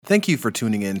Thank you for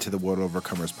tuning in to the World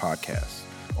Overcomers podcast.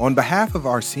 On behalf of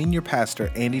our senior pastor,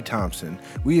 Andy Thompson,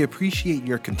 we appreciate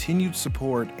your continued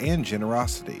support and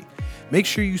generosity. Make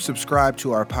sure you subscribe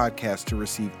to our podcast to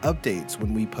receive updates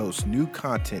when we post new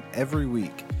content every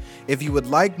week. If you would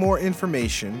like more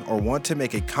information or want to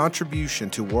make a contribution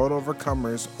to World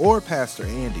Overcomers or Pastor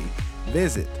Andy,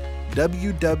 visit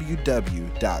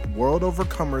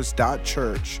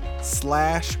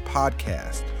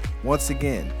www.worldovercomers.church/podcast. Once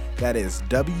again, that is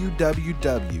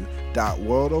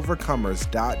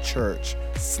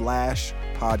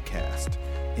www.worldovercomers.church/podcast.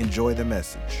 Enjoy the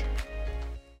message.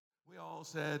 We all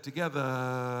said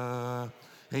together,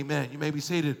 amen. You may be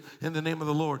seated in the name of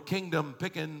the Lord. Kingdom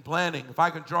picking, planning. If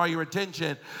I can draw your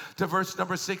attention to verse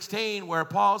number 16, where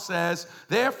Paul says,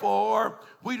 therefore,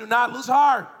 we do not lose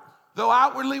heart. Though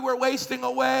outwardly we're wasting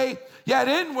away, yet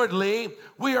inwardly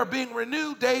we are being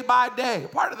renewed day by day.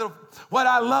 Part of what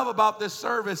I love about this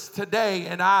service today,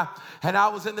 and I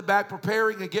was in the back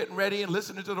preparing and getting ready and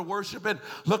listening to the worship and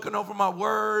looking over my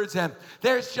words, and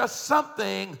there's just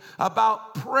something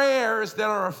about prayers that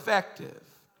are effective.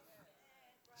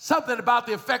 Something about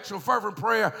the effectual, fervent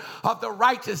prayer of the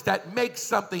righteous that makes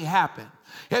something happen.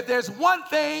 If there's one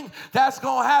thing that's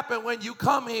going to happen when you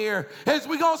come here, is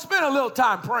we're going to spend a little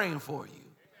time praying for you.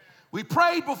 We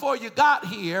prayed before you got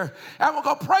here, and we're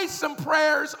going to pray some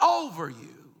prayers over you.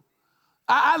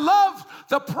 I love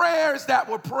the prayers that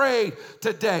were prayed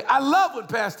today. I love when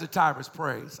Pastor Tyrus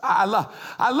prays. I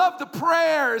love the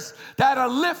prayers that are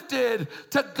lifted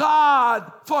to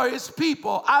God for his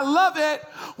people. I love it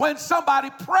when somebody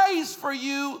prays for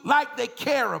you like they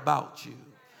care about you.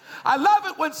 I love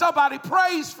it when somebody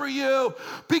prays for you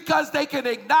because they can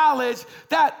acknowledge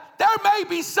that there may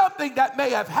be something that may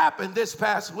have happened this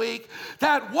past week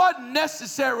that wasn't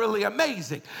necessarily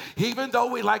amazing. Even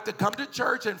though we like to come to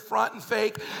church and front and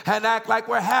fake and act like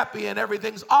we're happy and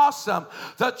everything's awesome,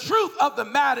 the truth of the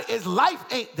matter is life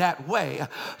ain't that way.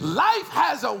 Life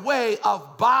has a way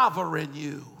of bothering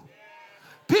you.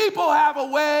 People have a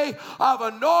way of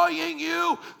annoying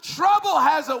you. Trouble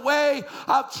has a way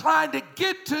of trying to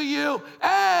get to you.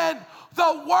 And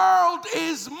the world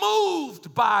is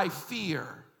moved by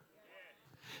fear.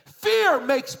 Fear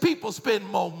makes people spend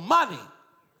more money.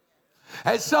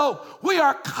 And so we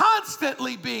are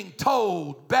constantly being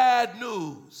told bad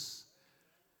news.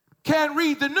 Can't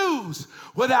read the news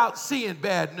without seeing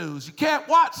bad news. You can't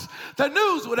watch the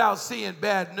news without seeing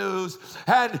bad news.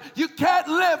 And you can't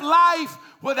live life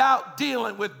without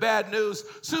dealing with bad news.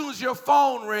 Soon as your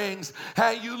phone rings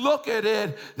and you look at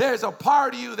it, there's a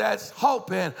part of you that's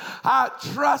hoping,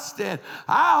 trusting.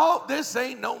 I hope this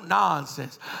ain't no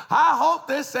nonsense. I hope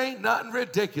this ain't nothing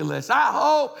ridiculous. I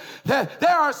hope that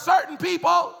there are certain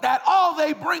people that all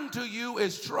they bring to you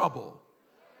is trouble.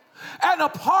 And a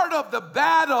part of the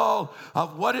battle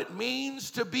of what it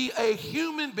means to be a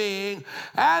human being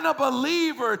and a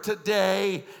believer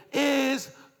today is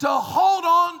to hold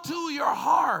on to your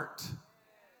heart.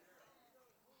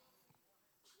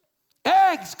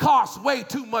 Eggs cost way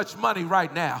too much money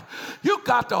right now. You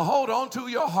got to hold on to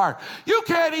your heart. You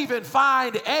can't even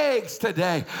find eggs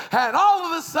today. And all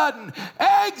of a sudden,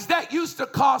 eggs that used to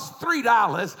cost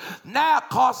 $3 now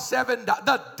cost $7.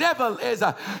 The devil is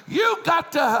you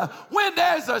got to, when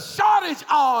there's a shortage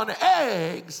on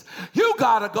eggs, you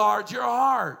got to guard your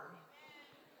heart.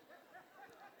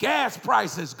 Gas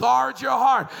prices, guard your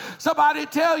heart. Somebody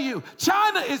tell you,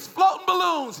 China is floating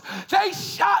balloons. They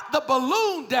shot the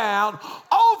balloon down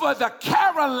over the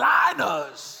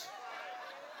Carolinas.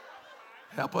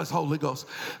 Help us, Holy Ghost.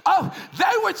 Oh,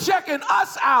 they were checking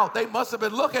us out. They must have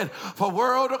been looking for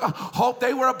World. Hope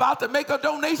they were about to make a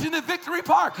donation in Victory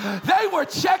Park. They were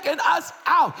checking us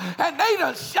out, and they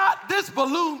done shot this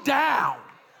balloon down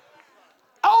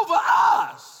over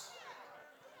us.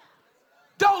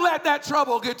 Don't let that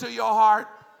trouble get to your heart.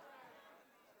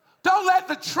 Don't let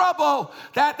the trouble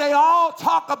that they all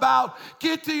talk about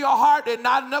get to your heart. There's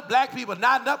not enough black people,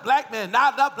 not enough black men,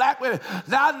 not enough black women,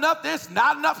 not enough this,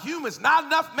 not enough humans, not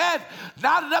enough men,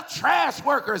 not enough trash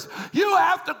workers. You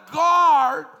have to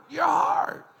guard your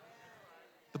heart.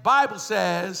 The Bible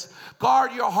says,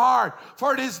 guard your heart,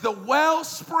 for it is the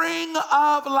wellspring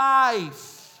of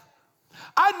life.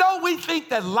 I know we think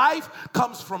that life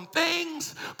comes from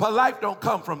things, but life don't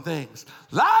come from things.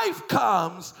 Life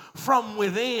comes from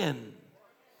within.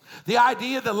 The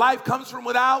idea that life comes from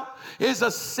without is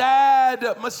a sad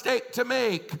mistake to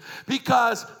make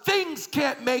because things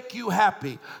can't make you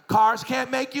happy. Cars can't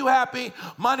make you happy.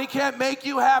 Money can't make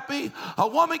you happy. A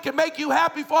woman can make you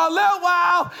happy for a little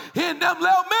while in them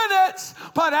little minutes,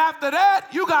 but after that,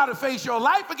 you got to face your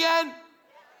life again.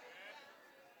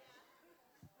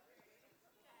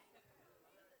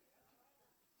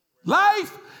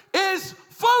 Life is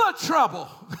full of trouble.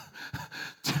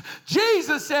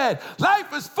 Jesus said,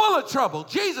 life is full of trouble.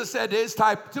 Jesus said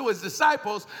to his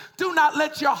disciples, do not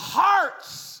let your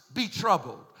hearts be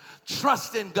troubled.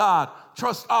 Trust in God.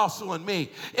 Trust also in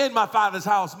me. In my Father's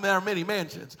house there are many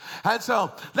mansions. And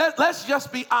so let's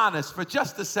just be honest for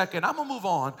just a second. I'm going to move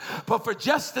on. But for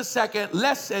just a second,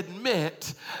 let's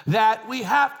admit that we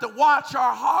have to watch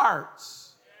our hearts.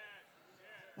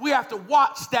 We have to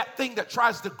watch that thing that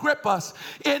tries to grip us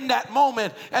in that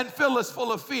moment and fill us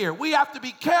full of fear. We have to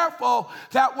be careful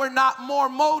that we're not more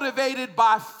motivated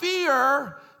by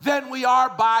fear than we are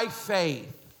by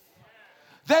faith.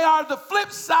 They are the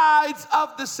flip sides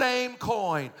of the same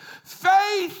coin.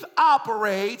 Faith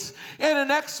operates in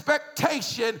an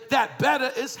expectation that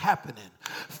better is happening.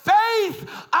 Faith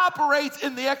operates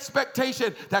in the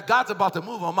expectation that God's about to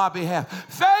move on my behalf.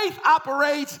 Faith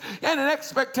operates in an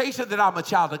expectation that I'm a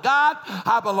child of God.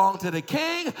 I belong to the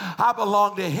King. I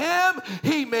belong to Him.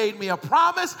 He made me a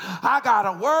promise. I got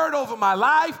a word over my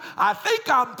life. I think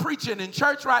I'm preaching in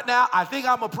church right now. I think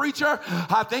I'm a preacher.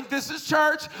 I think this is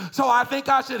church. So I think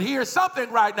I should hear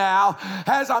something right now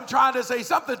as I'm trying to say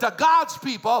something to God's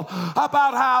people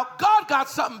about how God got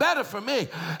something better for me.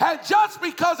 And just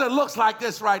because it looks like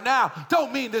this right now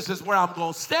don't mean this is where I'm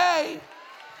going to stay.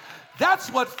 That's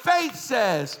what faith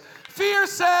says. Fear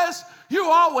says you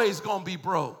always going to be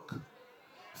broke.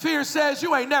 Fear says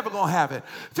you ain't never going to have it.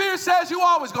 Fear says you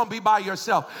always going to be by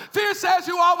yourself. Fear says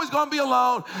you always going to be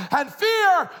alone. And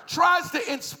fear tries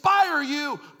to inspire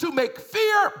you to make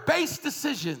fear-based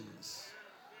decisions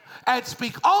and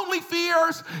speak only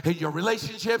fears in your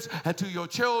relationships and to your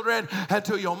children and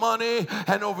to your money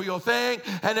and over your thing.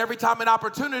 And every time an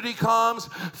opportunity comes,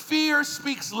 fear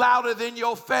speaks louder than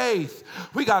your faith.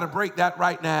 We got to break that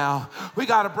right now. We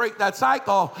got to break that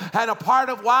cycle. And a part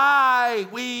of why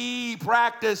we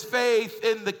practice faith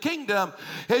in the kingdom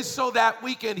is so that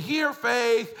we can hear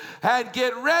faith and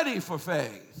get ready for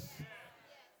faith.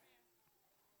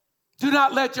 Do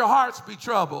not let your hearts be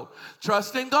troubled.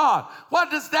 Trust in God. What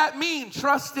does that mean,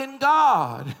 trust in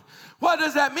God? What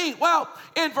does that mean? Well,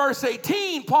 in verse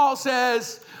 18, Paul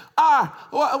says,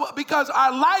 because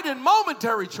our light and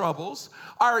momentary troubles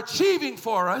are achieving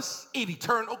for us an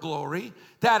eternal glory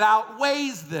that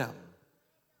outweighs them.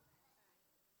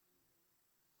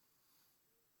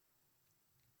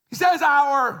 He says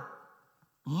our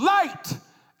light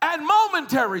and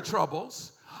momentary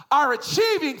troubles are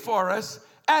achieving for us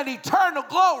an eternal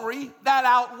glory that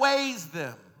outweighs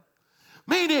them.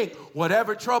 Meaning,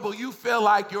 whatever trouble you feel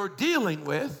like you're dealing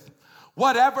with,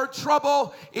 whatever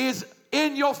trouble is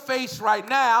in your face right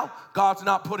now, God's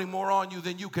not putting more on you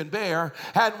than you can bear.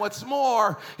 And what's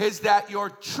more is that your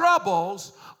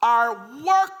troubles are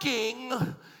working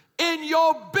in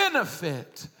your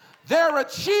benefit. They're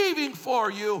achieving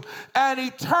for you an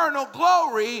eternal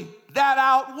glory that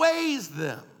outweighs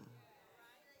them.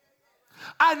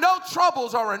 I know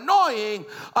troubles are annoying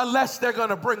unless they're going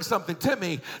to bring something to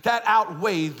me that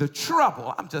outweighs the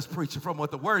trouble. I'm just preaching from what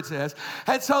the word says.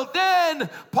 And so then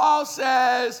Paul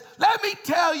says, let me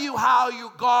tell you how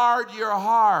you guard your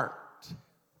heart.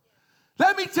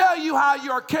 Let me tell you how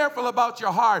you're careful about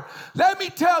your heart. Let me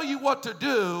tell you what to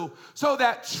do so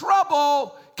that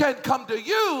trouble can come to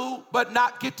you but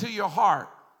not get to your heart.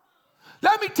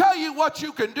 Let me tell you what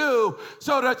you can do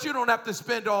so that you don't have to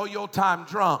spend all your time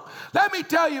drunk. Let me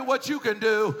tell you what you can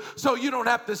do so you don't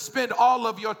have to spend all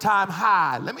of your time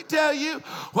high. Let me tell you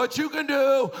what you can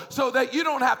do so that you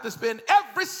don't have to spend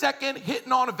every second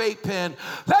hitting on a vape pen.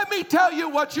 Let me tell you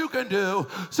what you can do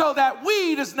so that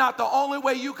weed is not the only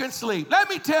way you can sleep. Let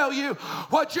me tell you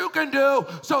what you can do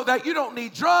so that you don't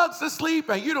need drugs to sleep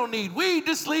and you don't need weed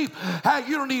to sleep and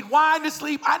you don't need wine to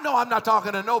sleep. I know I'm not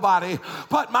talking to nobody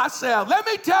but myself. Let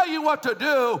me tell you what to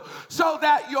do so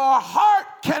that your heart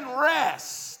can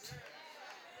rest.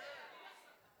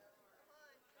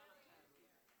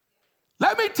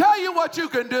 Let me tell you what you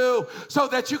can do so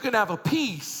that you can have a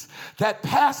peace that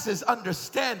passes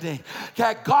understanding,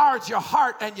 that guards your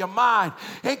heart and your mind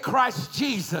in Christ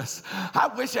Jesus.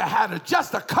 I wish I had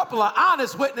just a couple of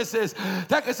honest witnesses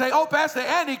that could say, oh, Pastor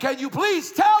Andy, can you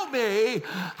please tell me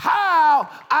how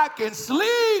I can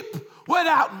sleep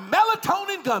without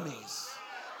melatonin gummies?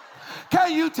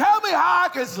 Can you tell me how I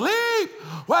can sleep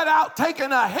without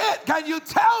taking a hit? Can you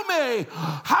tell me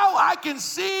how I can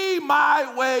see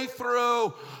my way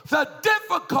through the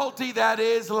difficulty that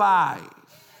is life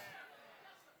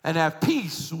and have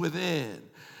peace within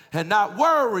and not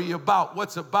worry about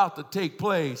what's about to take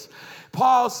place?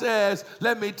 Paul says,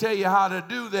 let me tell you how to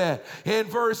do that. In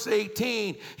verse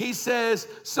 18, he says,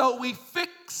 so we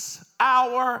fix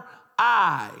our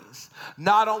eyes,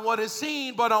 not on what is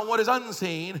seen, but on what is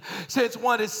unseen, since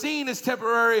what is seen is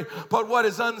temporary, but what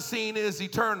is unseen is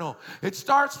eternal. It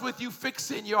starts with you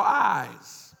fixing your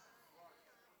eyes.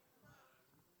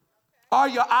 Are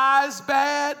your eyes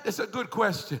bad? It's a good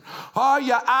question. Are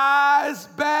your eyes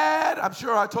bad? I'm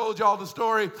sure I told y'all the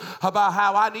story about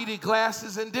how I needed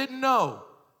glasses and didn't know.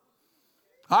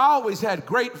 I always had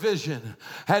great vision.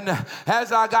 And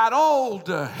as I got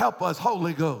older, help us,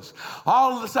 Holy Ghost,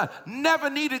 all of a sudden, never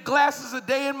needed glasses a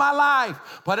day in my life.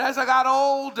 But as I got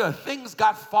older, things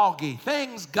got foggy.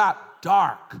 Things got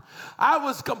dark. I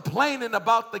was complaining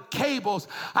about the cables.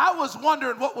 I was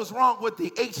wondering what was wrong with the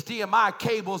HDMI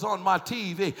cables on my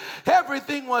TV.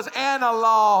 Everything was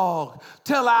analog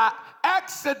till I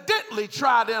accidentally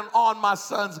tried them on my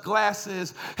son's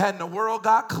glasses and the world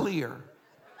got clear.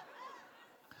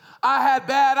 I had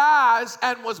bad eyes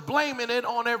and was blaming it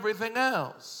on everything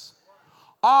else.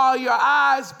 Are your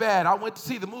eyes bad? I went to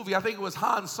see the movie. I think it was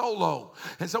Han Solo.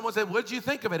 And someone said, what did you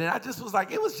think of it? And I just was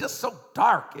like, it was just so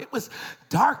dark. It was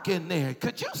dark in there.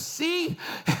 Could you see?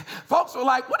 Folks were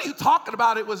like, what are you talking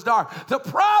about? It was dark. The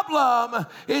problem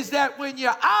is that when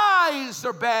your eyes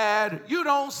are bad, you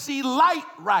don't see light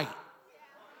right.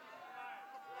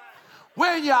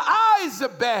 When your eyes are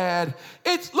bad,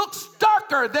 it looks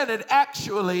darker than it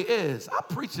actually is. I'm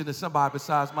preaching to somebody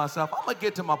besides myself. I'm going to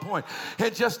get to my point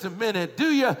in just a minute.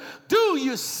 Do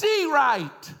you see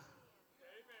right?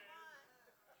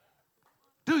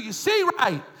 Do you see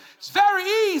right? It's very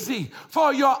easy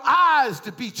for your eyes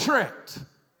to be tricked.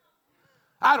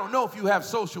 I don't know if you have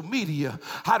social media.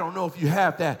 I don't know if you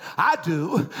have that. I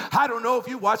do. I don't know if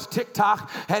you watch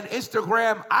TikTok and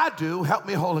Instagram. I do. Help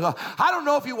me, Holy Ghost. I don't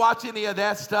know if you watch any of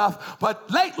that stuff, but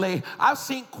lately I've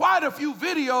seen quite a few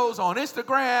videos on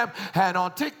Instagram and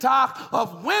on TikTok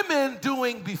of women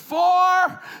doing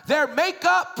before their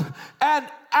makeup and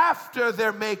after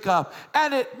their makeup.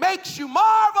 And it makes you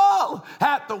marvel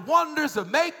at the wonders of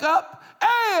makeup,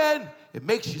 and it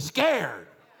makes you scared.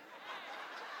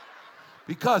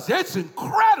 Because it's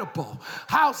incredible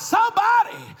how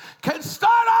somebody can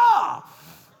start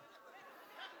off.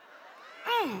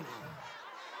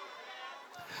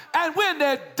 And when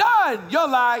they're done, you're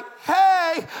like,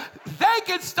 hey, they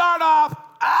can start off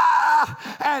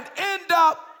and end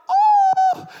up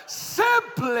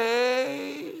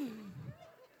simply.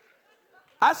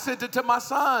 I sent it to my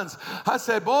sons. I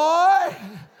said, boy,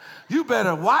 you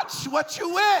better watch what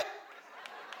you eat.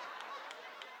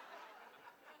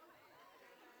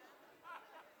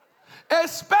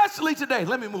 Especially today.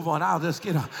 Let me move on. I'll just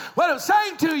get on. What I'm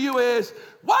saying to you is,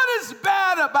 what is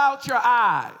bad about your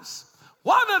eyes?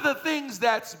 One of the things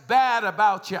that's bad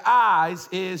about your eyes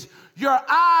is your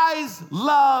eyes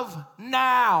love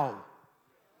now.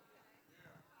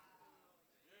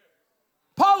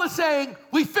 Paul is saying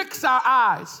we fix our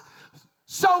eyes.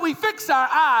 So we fix our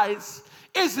eyes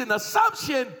is an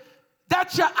assumption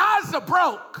that your eyes are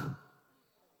broke.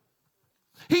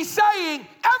 He's saying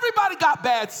everybody got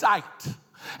bad sight.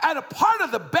 And a part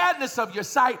of the badness of your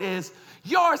sight is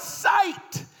your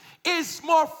sight is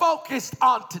more focused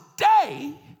on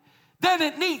today than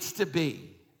it needs to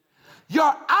be.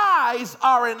 Your eyes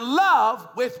are in love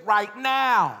with right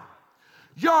now.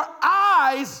 Your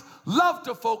eyes love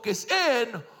to focus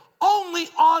in only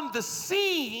on the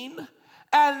seen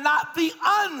and not the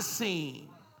unseen.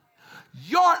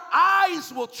 Your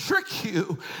eyes will trick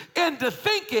you into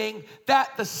thinking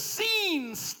that the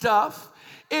seen stuff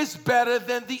is better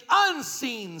than the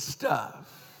unseen stuff.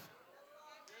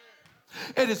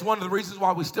 It is one of the reasons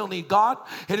why we still need God.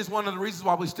 It is one of the reasons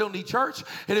why we still need church.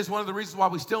 It is one of the reasons why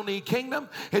we still need kingdom.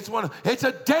 It's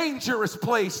a dangerous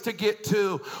place to get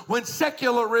to when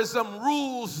secularism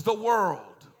rules the world.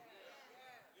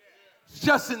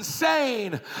 Just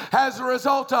insane as a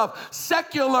result of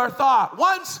secular thought.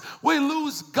 Once we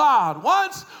lose God,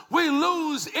 once we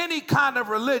lose any kind of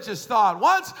religious thought,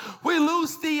 once we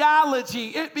lose theology,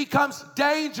 it becomes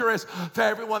dangerous for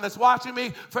everyone that's watching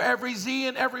me, for every Z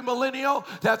and every millennial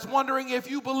that's wondering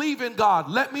if you believe in God.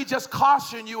 Let me just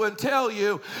caution you and tell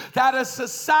you that a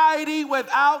society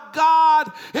without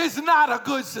God is not a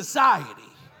good society.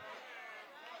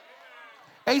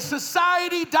 A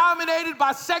society dominated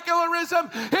by secularism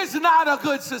is not a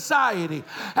good society.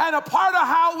 And a part of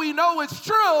how we know it's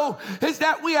true is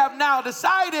that we have now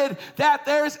decided that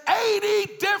there's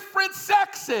 80 different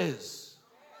sexes.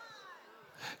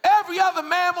 Every other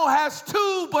mammal has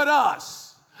 2 but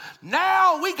us.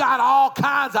 Now we got all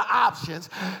kinds of options,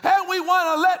 and we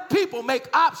want to let people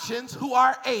make options who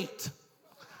are 8.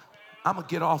 I'm going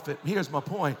to get off it. Here's my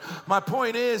point. My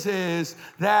point is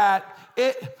that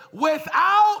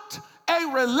without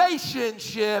a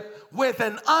relationship with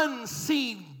an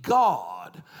unseen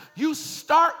God, you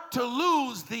start to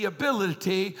lose the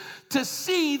ability to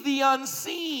see the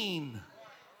unseen.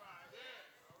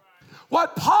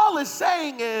 What Paul is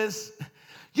saying is,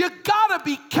 you gotta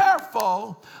be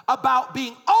careful about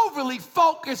being overly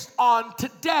focused on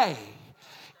today.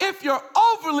 If you're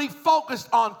overly focused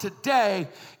on today,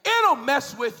 it'll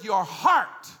mess with your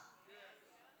heart.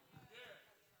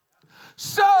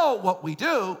 So what we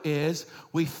do is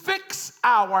we fix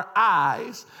our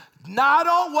eyes not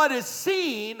on what is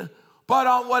seen, but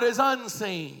on what is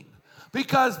unseen.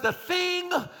 Because the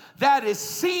thing that is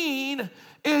seen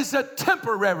is a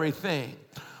temporary thing,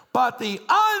 but the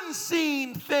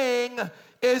unseen thing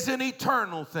is an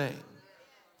eternal thing.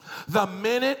 The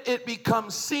minute it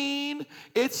becomes seen,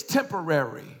 it's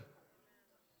temporary.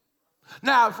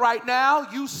 Now, if right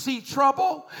now you see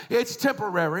trouble, it's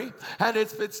temporary. And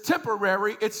if it's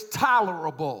temporary, it's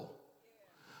tolerable.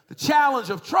 The challenge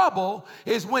of trouble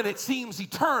is when it seems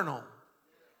eternal.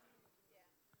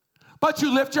 But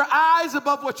you lift your eyes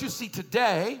above what you see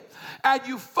today and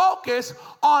you focus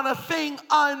on a thing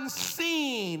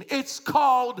unseen. It's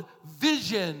called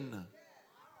vision.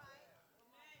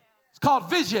 It's called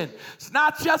vision. It's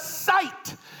not just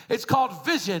sight. It's called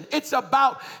vision. It's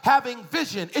about having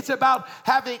vision. It's about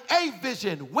having a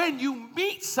vision. When you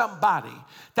meet somebody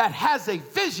that has a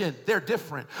vision, they're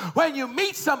different. When you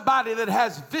meet somebody that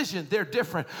has vision, they're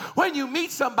different. When you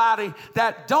meet somebody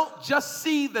that don't just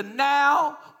see the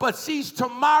now, but sees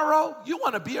tomorrow, you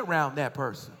want to be around that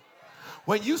person.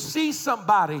 When you see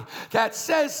somebody that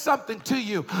says something to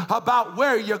you about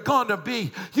where you're going to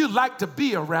be, you like to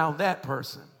be around that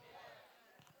person.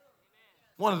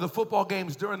 One of the football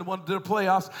games during the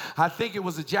playoffs, I think it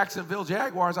was the Jacksonville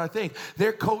Jaguars, I think.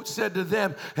 Their coach said to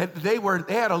them, and they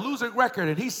had a losing record,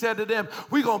 and he said to them,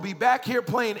 we're going to be back here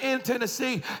playing in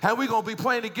Tennessee, and we're going to be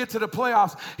playing to get to the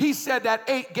playoffs. He said that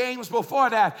 8 games before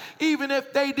that, even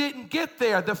if they didn't get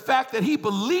there, the fact that he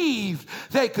believed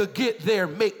they could get there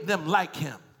make them like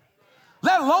him.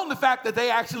 Let alone the fact that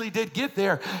they actually did get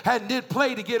there and did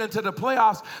play to get into the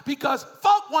playoffs, because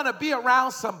folk want to be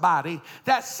around somebody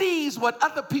that sees what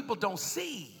other people don't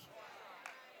see.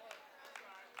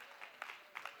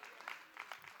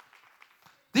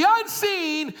 The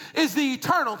unseen is the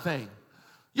eternal thing.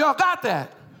 Y'all got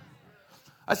that?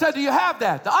 I said, do you have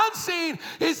that? The unseen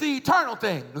is the eternal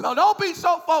thing. Now, don't be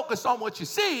so focused on what you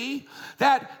see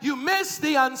that you miss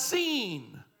the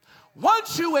unseen.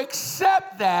 Once you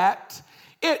accept that,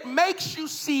 it makes you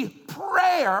see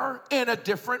prayer in a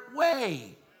different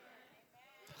way.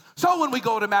 So when we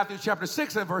go to Matthew chapter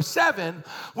 6 and verse 7,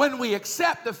 when we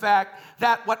accept the fact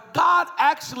that what God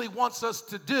actually wants us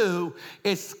to do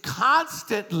is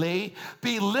constantly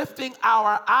be lifting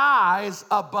our eyes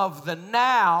above the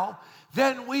now,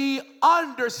 then we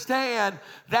understand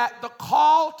that the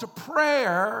call to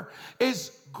prayer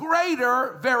is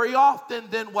greater very often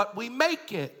than what we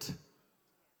make it.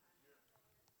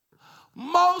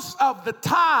 Most of the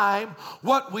time,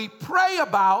 what we pray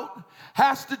about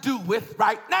has to do with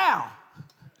right now.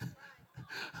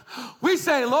 We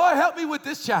say, Lord, help me with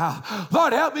this child.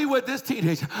 Lord, help me with this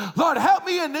teenager. Lord, help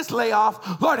me in this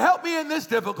layoff. Lord, help me in this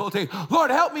difficulty.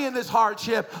 Lord, help me in this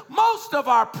hardship. Most of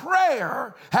our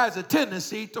prayer has a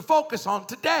tendency to focus on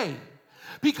today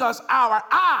because our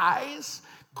eyes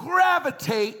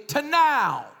gravitate to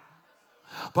now.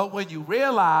 But when you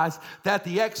realize that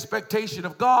the expectation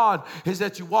of God is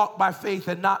that you walk by faith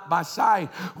and not by sight,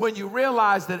 when you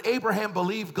realize that Abraham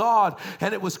believed God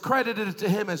and it was credited to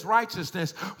him as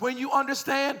righteousness, when you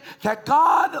understand that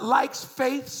God likes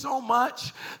faith so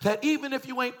much that even if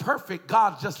you ain't perfect,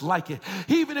 God just like it.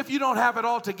 Even if you don't have it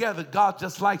all together, God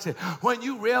just likes it. When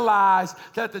you realize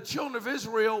that the children of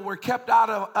Israel were kept out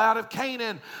of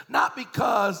Canaan, not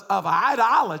because of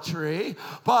idolatry,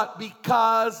 but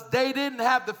because they didn't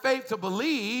have the faith to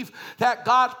believe that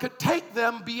God could take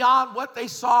them beyond what they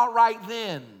saw right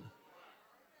then.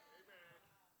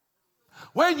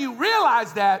 When you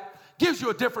realize that, gives you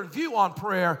a different view on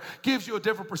prayer, gives you a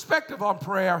different perspective on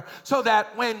prayer, so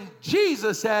that when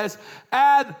Jesus says,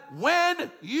 and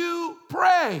when you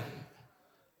pray,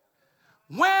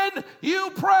 he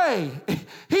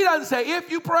doesn't say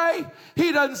if you pray,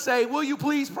 he doesn't say will you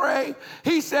please pray,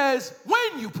 he says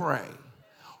when you pray.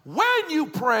 When you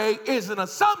pray is an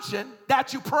assumption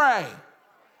that you pray.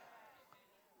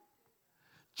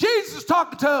 Jesus is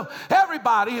talking to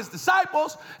everybody, his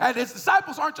disciples, and his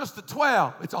disciples aren't just the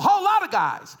 12. It's a whole lot of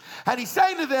guys. And he's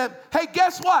saying to them, hey,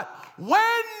 guess what?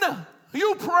 When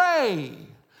you pray,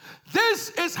 this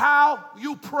is how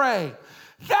you pray.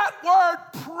 That word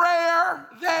prayer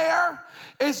there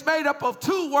is made up of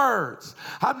two words.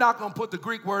 I'm not going to put the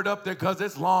Greek word up there because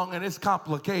it's long and it's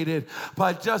complicated,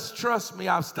 but just trust me,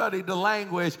 I've studied the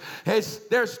language.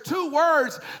 There's two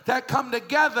words that come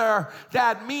together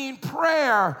that mean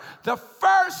prayer. The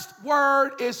first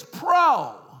word is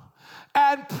pro,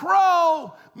 and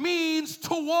pro means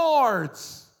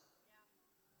towards.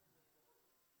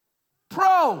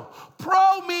 Pro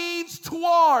means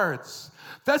towards.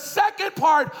 The second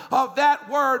part of that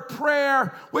word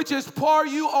prayer, which is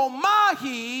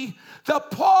poreuomahi, the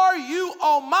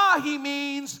poreuomahi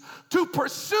means to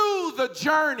pursue the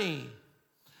journey,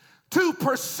 to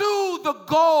pursue the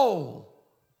goal.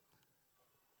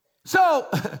 So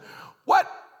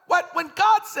when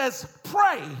God says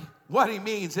pray, what he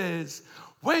means is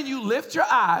when you lift your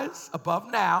eyes above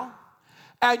now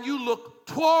and you look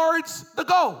towards the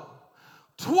goal,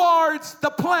 towards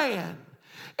the plan.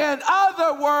 In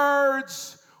other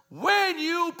words, when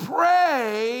you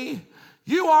pray,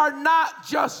 you are not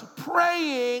just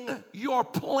praying, you're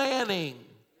planning.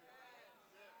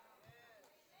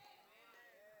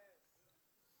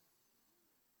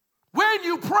 When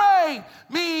you pray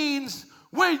means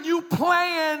when you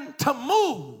plan to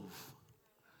move.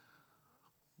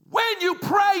 When you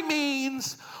pray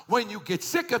means when you get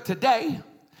sick of today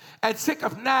and sick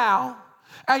of now,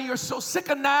 and you're so sick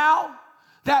of now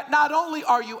that not only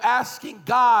are you asking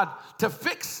God to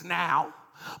fix now,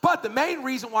 but the main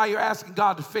reason why you're asking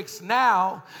God to fix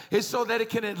now is so that it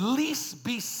can at least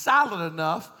be solid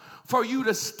enough for you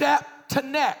to step to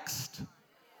next.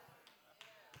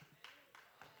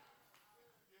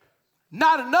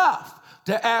 Not enough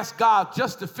to ask God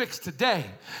just to fix today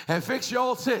and fix your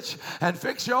old sitch and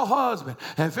fix your husband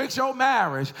and fix your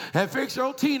marriage and fix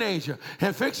your teenager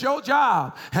and fix your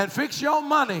job and fix your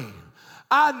money.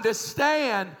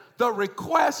 Understand the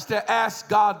request to ask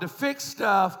God to fix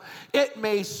stuff. It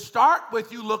may start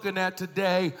with you looking at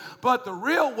today, but the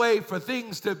real way for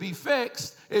things to be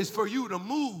fixed is for you to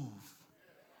move.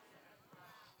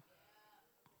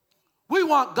 We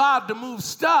want God to move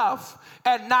stuff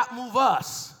and not move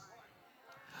us.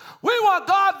 We want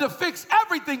God to fix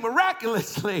everything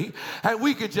miraculously, and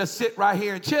we could just sit right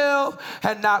here and chill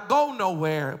and not go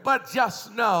nowhere. But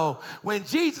just know, when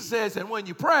Jesus says, and when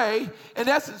you pray, in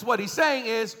essence what he's saying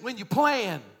is when you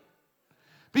plan.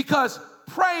 Because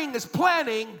praying is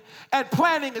planning, and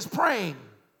planning is praying.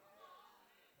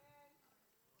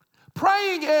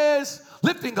 Praying is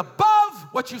lifting above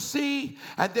what you see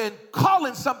and then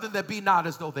calling something that be not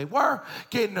as though they were,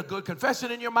 getting a good confession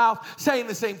in your mouth, saying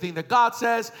the same thing that God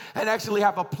says, and actually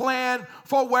have a plan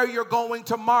for where you're going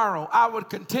tomorrow. I would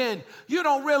contend you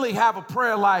don't really have a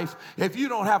prayer life if you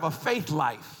don't have a faith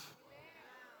life.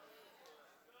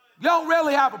 You don't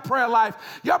really have a prayer life.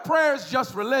 Your prayer is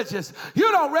just religious. You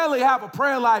don't really have a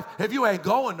prayer life if you ain't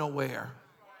going nowhere.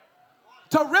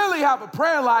 To really have a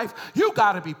prayer life, you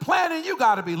got to be planning, you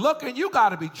got to be looking, you got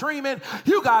to be dreaming,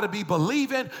 you got to be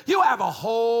believing. You have a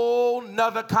whole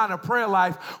nother kind of prayer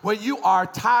life when you are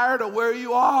tired of where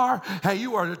you are and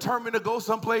you are determined to go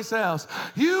someplace else.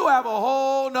 You have a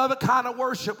whole nother kind of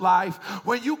worship life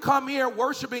when you come here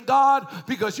worshiping God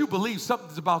because you believe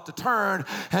something's about to turn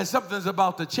and something's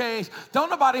about to change. Don't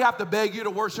nobody have to beg you to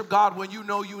worship God when you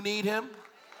know you need him.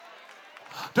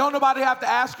 Don't nobody have to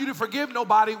ask you to forgive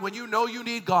nobody when you know you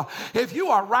need God. If you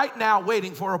are right now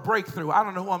waiting for a breakthrough, I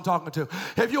don't know who I'm talking to.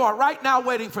 If you are right now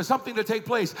waiting for something to take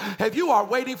place, if you are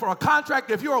waiting for a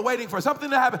contract, if you are waiting for something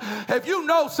to happen, if you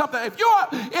know something,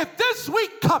 if this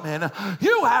week coming,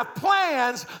 you have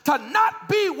plans to not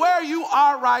be where you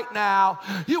are right now,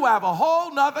 you have a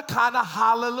whole nother kind of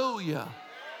hallelujah.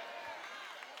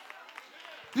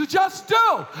 You just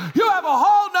do. You have a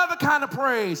whole nother kind of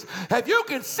praise. If you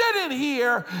can sit in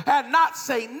here and not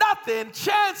say nothing,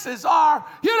 chances are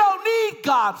you don't need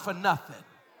God for nothing.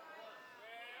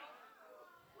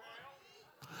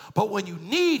 But when you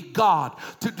need God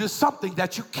to do something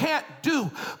that you can't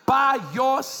do by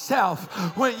yourself,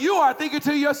 when you are thinking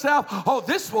to yourself, oh,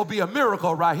 this will be a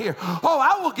miracle right here. Oh,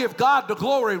 I will give God the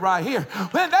glory right here.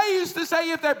 When they used to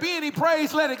say, if there be any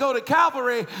praise, let it go to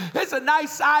Calvary, it's a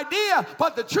nice idea.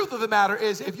 But the truth of the matter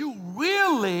is, if you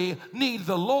really need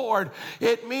the Lord,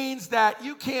 it means that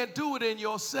you can't do it in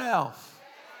yourself.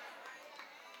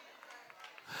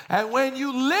 And when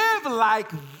you live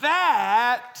like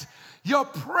that, your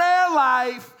prayer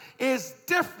life is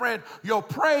different. Your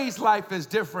praise life is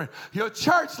different. Your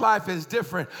church life is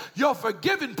different. Your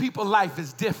forgiving people life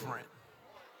is different.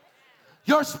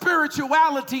 Your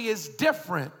spirituality is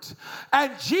different.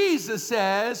 And Jesus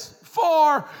says,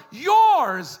 For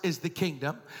yours is the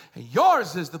kingdom, and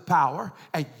yours is the power,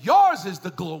 and yours is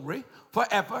the glory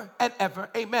forever and ever.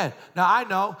 Amen. Now, I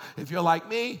know if you're like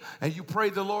me and you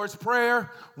prayed the Lord's Prayer,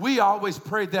 we always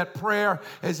prayed that prayer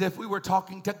as if we were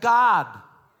talking to God.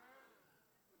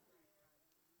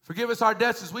 Forgive us our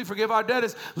debts as we forgive our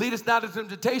debtors. Lead us not into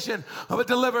temptation, but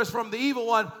deliver us from the evil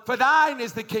one. For thine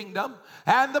is the kingdom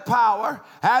and the power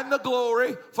and the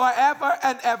glory forever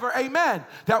and ever. Amen.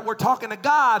 That we're talking to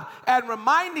God and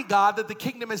reminding God that the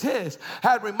kingdom is his,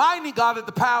 and reminding God that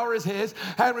the power is his,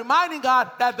 and reminding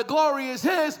God that the glory is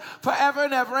his forever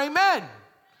and ever. Amen.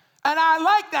 And I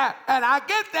like that, and I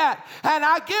get that, and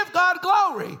I give God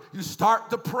glory. You start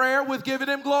the prayer with giving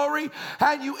him glory,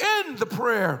 and you end the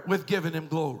prayer with giving him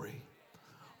glory.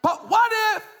 But what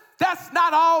if that's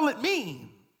not all it means?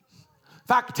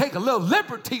 If I could take a little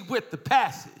liberty with the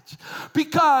passage,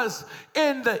 because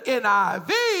in the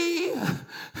NIV,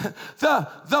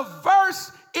 the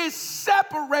verse is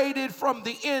separated from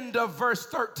the end of verse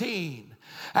 13.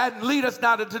 And lead us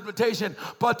not into temptation,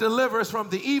 but deliver us from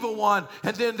the evil one.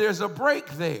 And then there's a break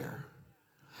there.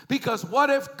 Because what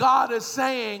if God is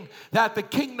saying that the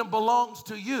kingdom belongs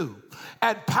to you,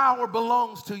 and power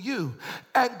belongs to you,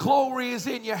 and glory is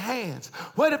in your hands?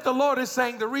 What if the Lord is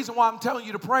saying the reason why I'm telling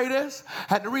you to pray this,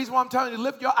 and the reason why I'm telling you to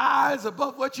lift your eyes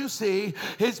above what you see,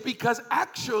 is because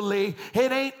actually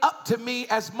it ain't up to me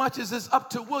as much as it's up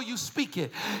to will you speak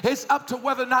it. It's up to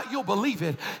whether or not you'll believe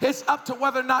it. It's up to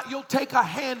whether or not you'll take a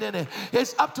hand in it.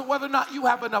 It's up to whether or not you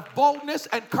have enough boldness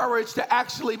and courage to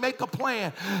actually make a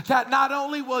plan that not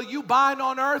only will you bind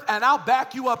on earth and I'll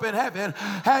back you up in heaven,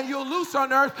 and you'll loose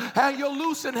on earth and you'll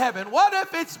loose in heaven. What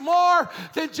if it's more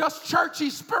than just churchy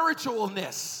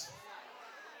spiritualness?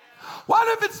 What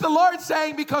if it's the Lord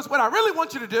saying, because what I really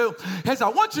want you to do is I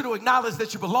want you to acknowledge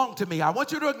that you belong to me. I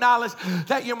want you to acknowledge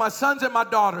that you're my sons and my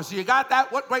daughters. So you got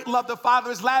that? What great love the Father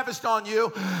has lavished on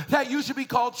you, that you should be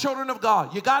called children of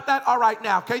God. You got that? All right,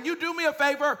 now, can you do me a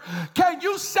favor? Can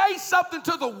you say something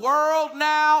to the world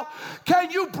now?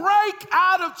 Can you break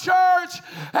out of church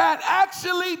and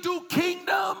actually do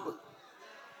kingdom?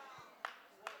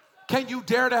 Can you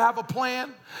dare to have a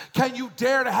plan? Can you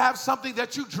dare to have something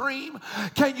that you dream?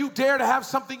 Can you dare to have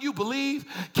something you believe?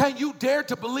 Can you dare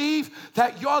to believe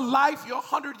that your life, your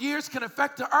 100 years can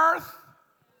affect the earth?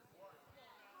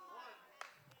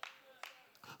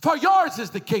 For yours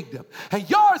is the kingdom, and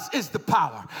yours is the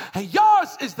power, and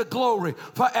yours is the glory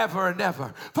forever and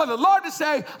ever. For the Lord to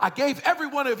say, I gave every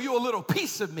one of you a little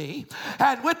piece of me,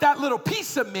 and with that little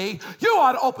piece of me, you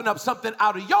ought to open up something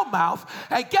out of your mouth,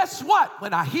 and guess what?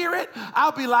 When I hear it,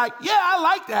 I'll be like, yeah, I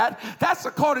like that. That's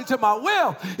according to my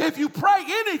will. If you pray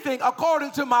anything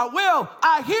according to my will,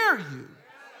 I hear you.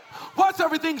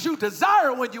 Whatsoever things you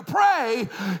desire when you pray,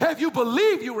 if you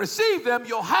believe you receive them,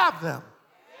 you'll have them.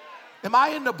 Am I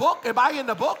in the book? Am I in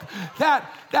the book?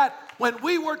 That when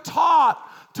we were taught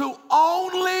to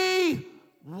only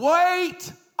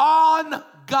wait on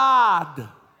God.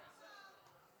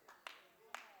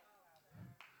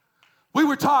 We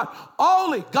were taught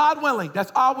only God willing.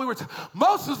 That's all we were taught.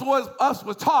 Most of us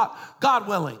was taught God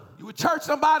willing. You would church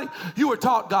somebody, you were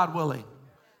taught God willing.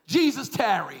 Jesus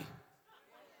tarry.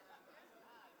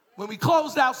 When we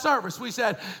closed out service, we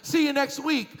said, see you next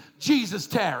week, Jesus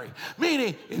tarry.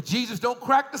 Meaning, if Jesus don't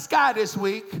crack the sky this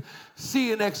week, see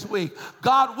you next week.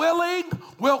 God willing,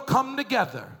 we'll come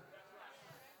together.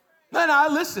 Now,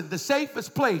 listen, the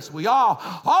safest place,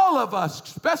 all of us,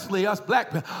 especially us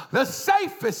black people, the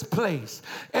safest place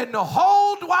in the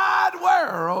whole wide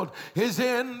world is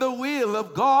in the will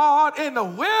of God, in the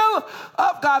will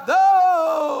of God.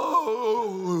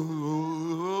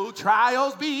 Though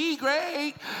trials be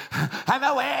great and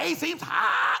the way seems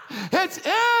hot, it's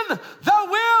in the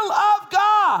will of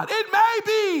God. It may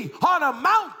be on a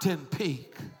mountain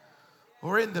peak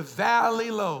or in the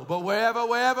valley low, but wherever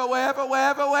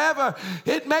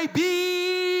it may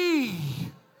be.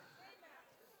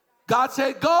 God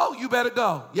said, go, you better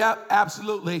go. Yep,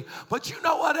 absolutely. But you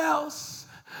know what else?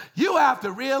 You have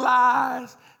to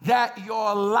realize that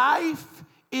your life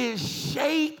is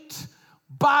shaped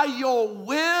by your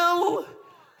will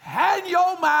and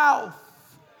your mouth.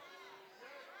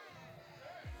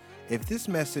 If this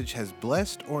message has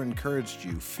blessed or encouraged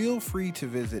you, feel free to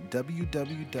visit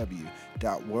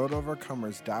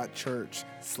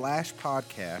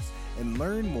www.worldovercomers.church/podcast and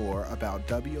learn more about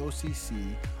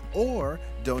WOCC or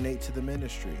donate to the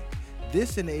ministry.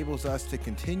 This enables us to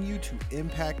continue to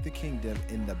impact the kingdom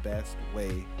in the best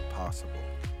way possible.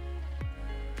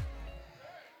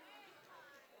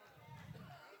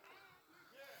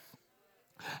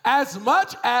 As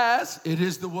much as it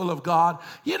is the will of God,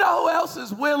 you know who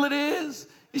else's will it is?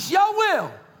 It's your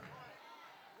will.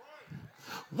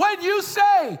 When you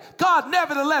say, God,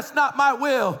 nevertheless, not my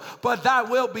will, but thy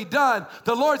will be done,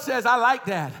 the Lord says, I like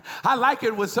that. I like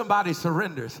it when somebody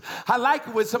surrenders. I like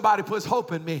it when somebody puts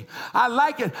hope in me. I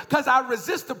like it because I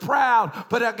resist the proud,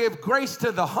 but I give grace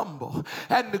to the humble.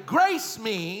 And the grace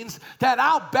means that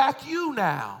I'll back you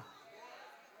now.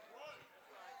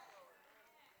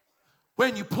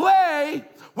 When you pray,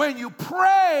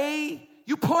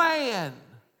 you plan.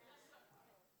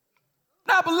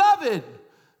 Now, beloved,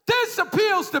 this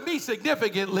appeals to me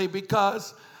significantly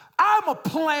because I'm a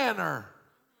planner.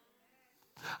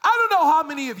 I don't know how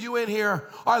many of you in here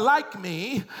are like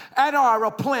me and are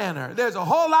a planner. There's a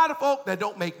whole lot of folk that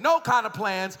don't make no kind of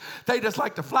plans. They just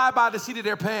like to fly by the seat of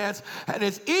their pants, and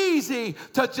it's easy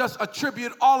to just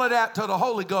attribute all of that to the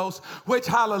Holy Ghost, which,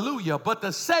 hallelujah. But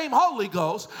the same Holy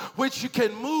Ghost, which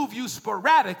can move you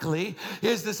sporadically,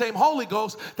 is the same Holy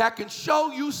Ghost that can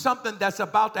show you something that's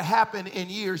about to happen in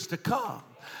years to come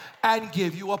and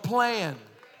give you a plan.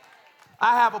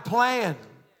 I have a plan.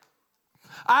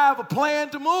 I have a plan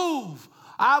to move.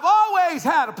 I've always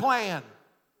had a plan.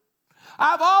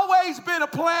 I've always been a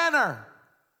planner.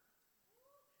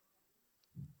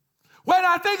 When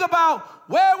I think about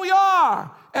where we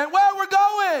are and where we're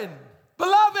going,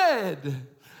 beloved,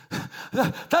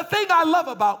 the thing I love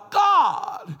about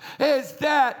God is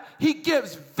that He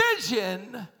gives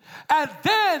vision, and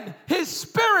then His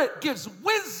Spirit gives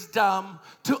wisdom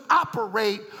to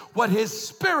operate what His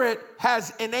Spirit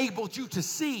has enabled you to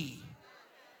see.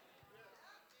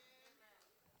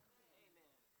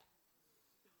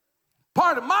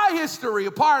 Part of my history,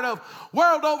 a part of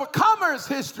World Overcomers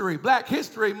history, Black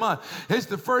History Month, is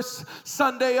the first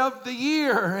Sunday of the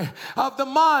year, of the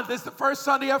month. It's the first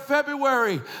Sunday of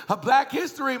February, of Black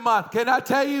History Month. Can I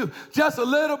tell you just a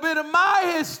little bit of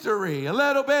my history, a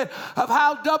little bit of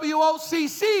how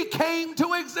WOCC came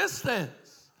to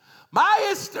existence? My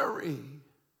history.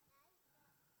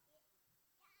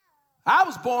 I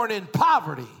was born in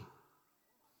poverty.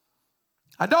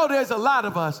 I know there's a lot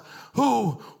of us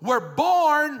who were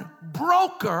born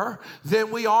broker than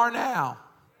we are now.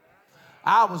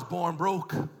 I was born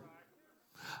broke.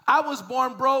 I was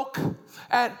born broke.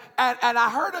 And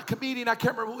I heard a comedian, I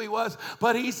can't remember who he was,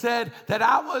 but he said that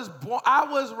I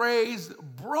was raised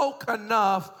broke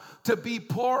enough to be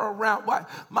poor around.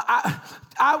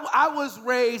 I was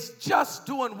raised just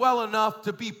doing well enough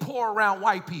to be poor around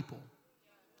white people.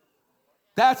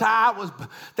 That's how I was.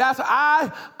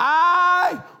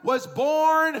 I was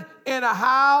born in a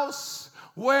house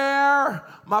where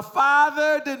my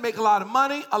father didn't make a lot of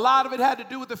money. A lot of it had to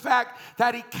do with the fact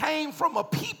that he came from a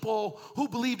people who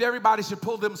believed everybody should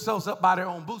pull themselves up by their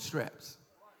own bootstraps.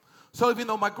 So even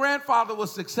though my grandfather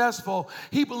was successful,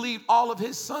 he believed all of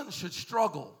his sons should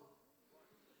struggle.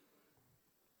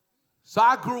 So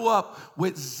I grew up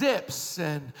with Zips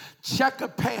and checker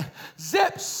pants.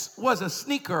 Zips was a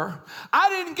sneaker. I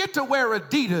didn't get to wear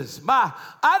Adidas.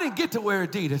 I didn't get to wear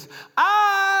Adidas.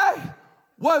 I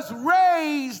was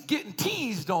raised getting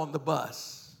teased on the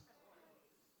bus.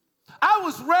 I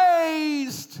was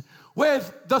raised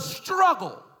with the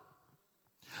struggle.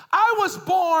 I was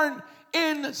born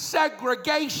in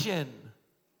segregation,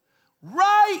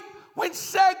 right when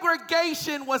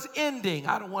segregation was ending.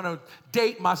 I don't want to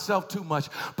date myself too much,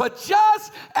 but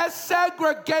just as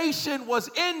segregation was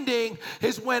ending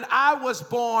is when I was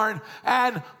born.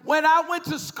 And when I went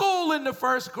to school in the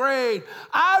first grade,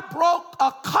 I broke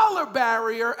a color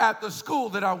barrier at the school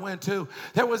that I went to.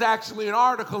 There was actually an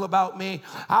article about me.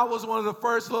 I was one of the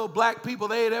first little black people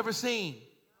they had ever seen.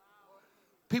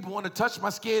 People wanted to touch my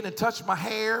skin and touch my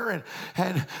hair,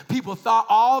 and people thought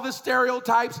all the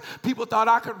stereotypes. People thought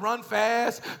I could run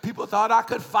fast. People thought I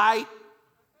could fight.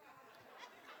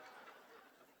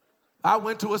 I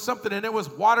went to something and there was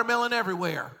watermelon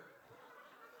everywhere.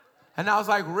 And I was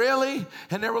like, really?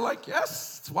 And they were like,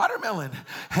 yes, it's watermelon.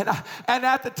 And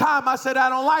at the time I said, I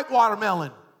don't like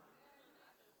watermelon.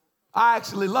 I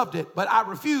actually loved it, but I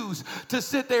refused to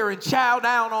sit there and chow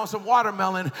down on some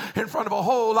watermelon in front of a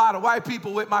whole lot of white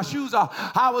people with my shoes off.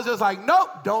 I was just like, nope,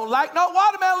 don't like no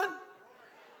watermelon.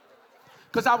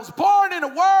 Because I was born in a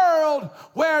world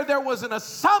where there was an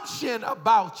assumption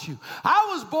about you. I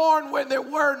was born when there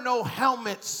were no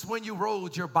helmets when you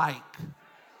rode your bike.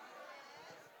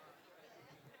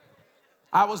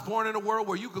 I was born in a world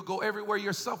where you could go everywhere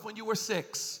yourself when you were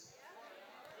 6.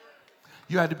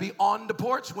 You had to be on the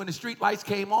porch when the street lights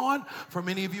came on. For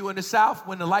many of you in the South,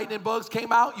 when the lightning bugs came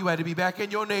out, you had to be back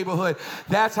in your neighborhood.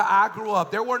 That's how I grew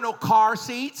up. There were no car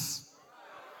seats.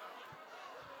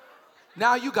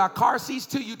 Now you got car seats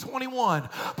till you 21.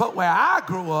 But where I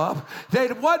grew up,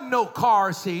 there wasn't no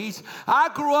car seats. I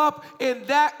grew up in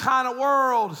that kind of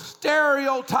world.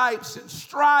 Stereotypes and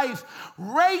strife,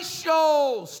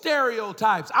 racial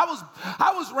stereotypes.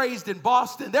 I was raised in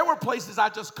Boston. There were places I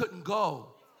just couldn't go.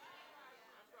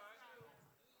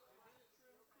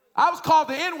 I was called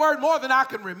the N-word more than I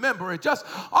can remember. It just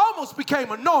almost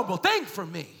became a normal thing for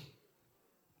me.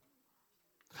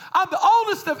 I'm the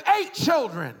oldest of 8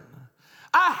 children.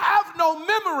 I have no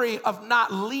memory of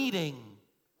not leading.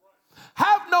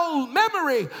 Have no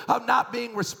memory of not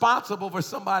being responsible for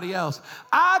somebody else.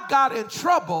 I got in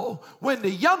trouble when the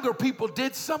younger people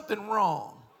did something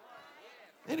wrong.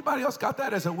 Anybody else got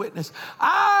that as a witness?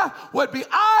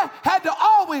 I had to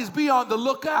always be on the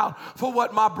lookout for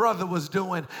what my brother was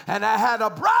doing. And I had a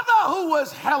brother who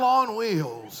was hell on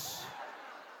wheels.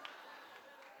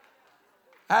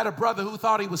 I had a brother who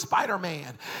thought he was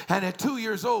Spider-Man, and at 2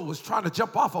 years old was trying to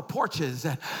jump off of porches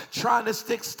and trying to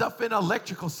stick stuff in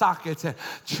electrical sockets and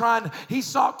he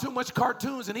saw too much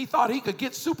cartoons and he thought he could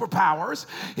get superpowers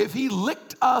if he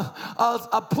licked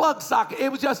a plug socket.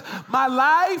 It was just, my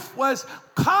life was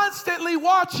constantly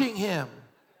watching him.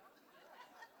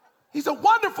 He's a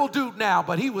wonderful dude now,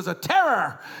 but he was a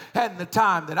terror at the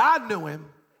time that I knew him.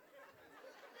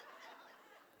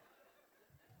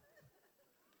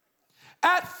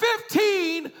 At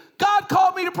 15, God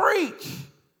called me to preach.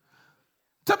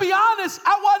 To be honest,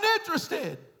 I wasn't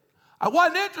interested. I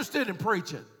wasn't interested in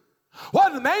preaching. One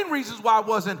of the main reasons why I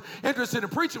wasn't interested in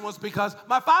preaching was because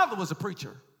my father was a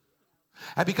preacher.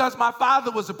 And because my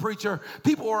father was a preacher,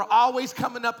 people were always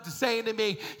coming up to saying to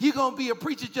me, "You're going to be a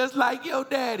preacher just like your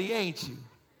daddy, ain't you?"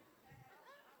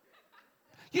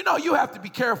 You know, you have to be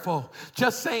careful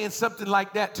just saying something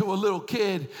like that to a little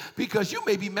kid because you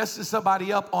may be messing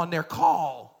somebody up on their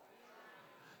call.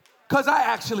 Because I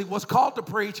actually was called to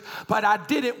preach, but I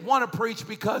didn't want to preach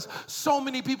because so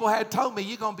many people had told me,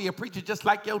 "You're going to be a preacher just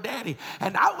like your daddy."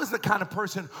 And I was the kind of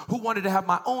person who wanted to have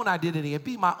my own identity and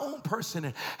be my own person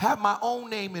and have my own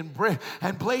name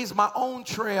and blaze my own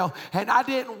trail. And I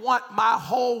didn't want my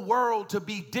whole world to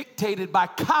be dictated by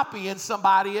copying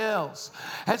somebody else.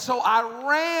 And so I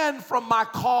ran from my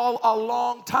call a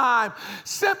long time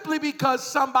simply because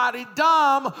somebody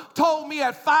dumb told me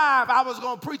at 5 I was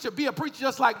going to be a preacher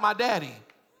just like my daddy.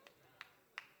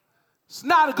 It's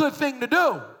not a good thing to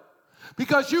do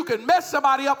because you can mess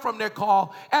somebody up from their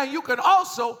call and you can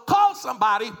also call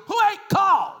somebody who ain't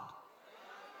called.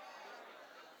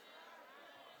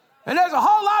 And there's a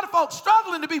whole lot of folks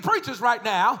struggling to be preachers right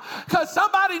now because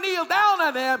somebody kneeled down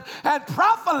on them and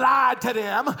prophesied to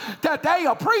them that they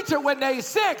a preacher when they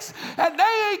 6 and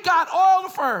they ain't got oil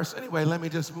first. Anyway, let me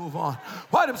just move on.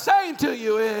 What I'm saying to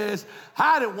you is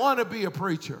I didn't want to be a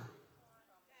preacher.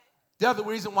 The other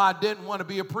reason why I didn't want to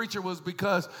be a preacher was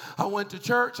because I went to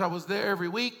church. I was there every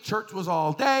week. Church was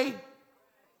all day.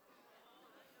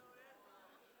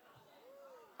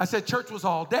 I said church was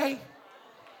all day.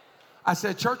 I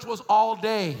said church was all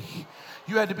day.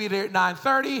 You had to be there at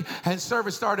 9:30, and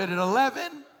service started at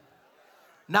 11.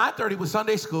 9:30 was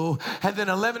Sunday school, and then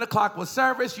 11 o'clock was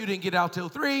service. You didn't get out till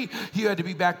 3. You had to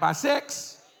be back by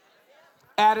 6.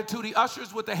 Added to the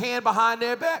ushers with the hand behind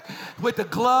their back, with the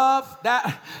glove.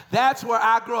 That's where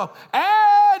I grew up.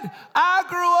 And I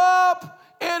grew up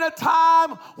in a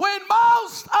time when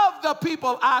most of the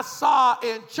people I saw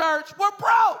in church were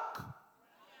broke.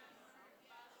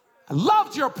 I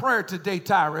loved your prayer today,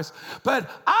 Tyrus, but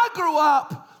I grew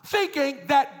up thinking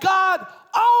that God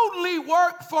only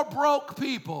worked for broke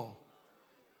people.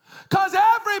 Because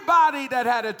everybody that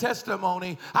had a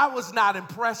testimony, I was not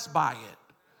impressed by it.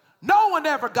 No one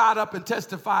ever got up and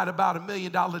testified about $1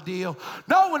 million deal.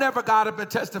 No one ever got up and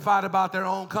testified about their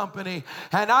own company.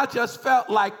 And I just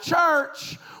felt like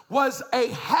church was a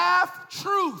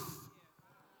half-truth.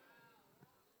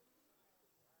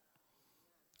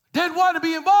 Didn't want to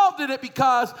be involved in it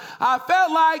because I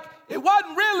felt like it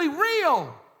wasn't really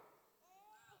real.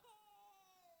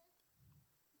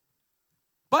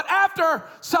 But after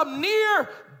some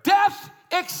near-death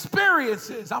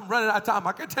experiences, I'm running out of time.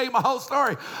 I can tell you my whole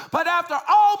story. But after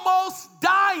almost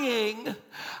dying,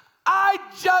 I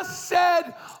just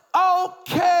said,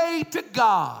 okay to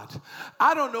God.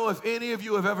 I don't know if any of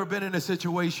you have ever been in a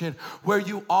situation where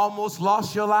you almost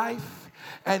lost your life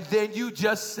and then you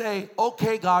just say,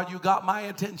 okay, God, you got my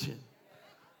attention.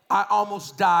 I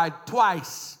almost died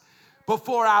twice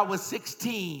before I was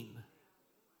 16.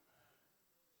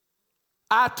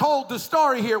 I told the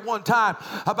story here one time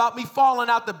about me falling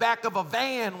out the back of a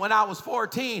van when I was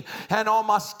 14 and all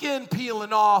my skin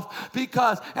peeling off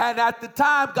and at the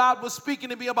time God was speaking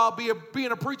to me about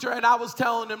being a preacher and I was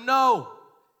telling him no.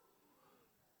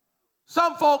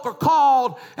 Some folk are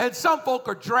called and some folk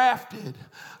are drafted.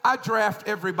 I draft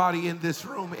everybody in this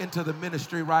room into the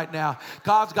ministry right now.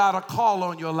 God's got a call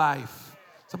on your life.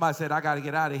 Somebody said, I got to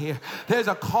get out of here. There's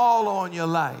a call on your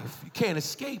life. You can't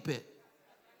escape it.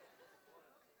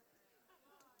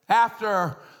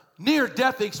 After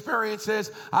near-death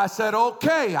experiences, I said,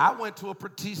 okay, I went to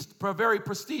a very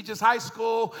prestigious high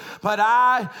school, but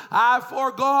I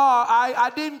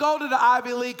didn't go to the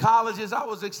Ivy League colleges I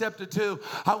was accepted to.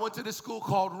 I went to this school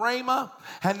called Rhema,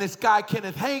 and this guy,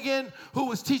 Kenneth Hagin, who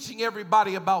was teaching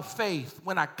everybody about faith.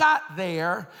 When I got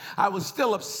there, I was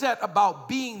still upset about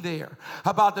being there,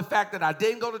 about the fact that I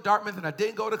didn't go to Dartmouth, and I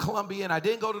didn't go to Columbia, and I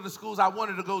didn't go to the schools I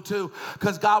wanted to go to,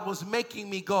 because God was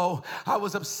making me go. I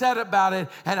was upset about it,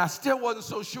 and I still wasn't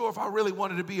so sure if I really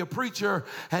wanted to be a preacher.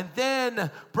 And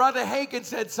then Brother Hagin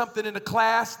said something in the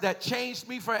class that changed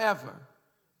me forever.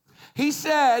 He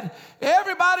said,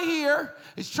 everybody here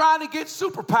is trying to get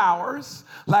superpowers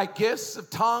like gifts of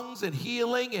tongues and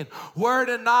healing and word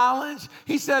of knowledge.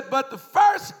 He said, but the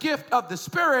first gift of the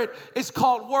Spirit is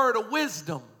called word of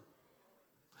wisdom.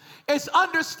 It's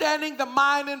understanding the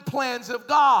mind and plans of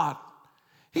God.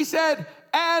 He said,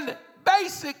 and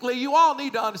basically, you all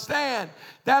need to understand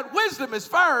that wisdom is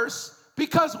first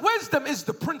because wisdom is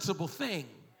the principal thing.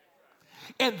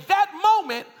 In that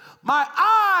moment, my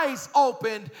eyes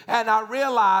opened and I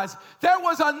realized there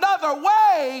was another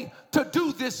way to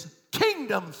do this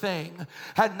kingdom thing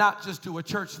and not just do a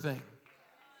church thing.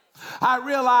 I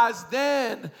realized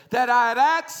then that I had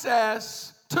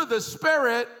access to the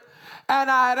Spirit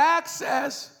and I had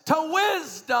access to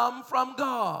wisdom from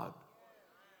God.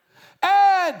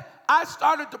 And I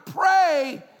started to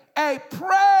pray a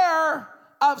prayer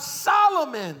of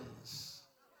Solomon's.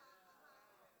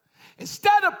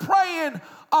 Instead of praying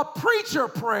a preacher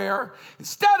prayer,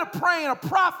 instead of praying a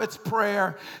prophet's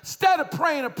prayer, instead of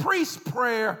praying a priest's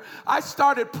prayer, I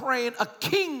started praying a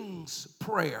king's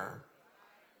prayer.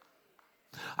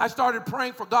 I started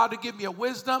praying for God to give me a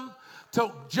wisdom to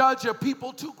judge a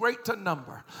people too great to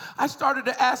number. I started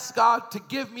to ask God to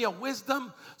give me a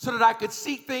wisdom so that I could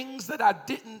see things that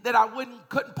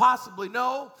couldn't possibly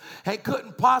know and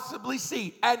couldn't possibly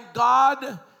see. And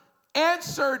God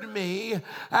answered me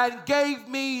and gave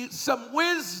me some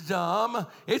wisdom.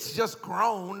 It's just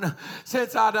grown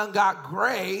since I done got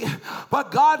gray.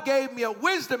 But God gave me a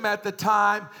wisdom at the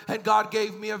time, and God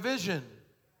gave me a vision.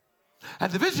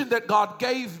 And the vision that God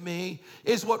gave me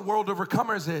is what World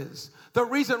Overcomers is. The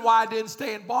reason why I didn't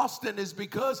stay in Boston is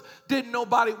because didn't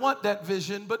nobody want that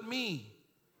vision but me.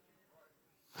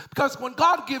 Because when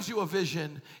God gives you a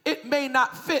vision, it may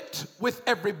not fit with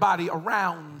everybody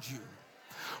around you.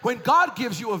 When God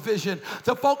gives you a vision,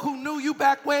 the folk who knew you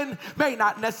back when may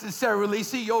not necessarily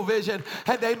see your vision,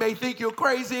 and they may think you're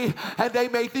crazy, and they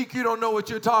may think you don't know what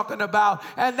you're talking about,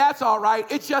 and that's all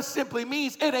right. It just simply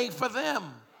means it ain't for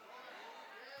them.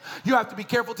 You have to be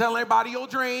careful telling everybody your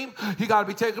dream. You got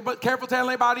to be careful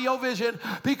telling everybody your vision,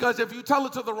 because if you tell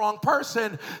it to the wrong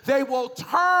person, they will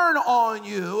turn on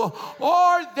you,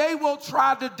 or they will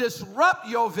try to disrupt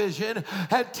your vision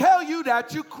and tell you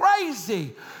that you're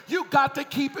crazy. You got to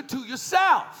keep it to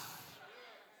yourself,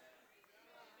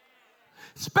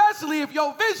 especially if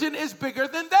your vision is bigger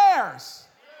than theirs.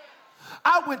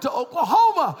 I went to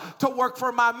Oklahoma to work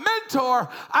for my mentor.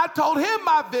 I told him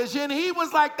my vision. He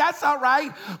was like, that's all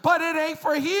right, but it ain't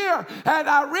for here. And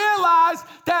I realized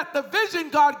that the vision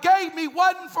God gave me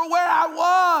wasn't for where I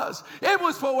was. It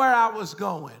was for where I was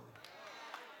going.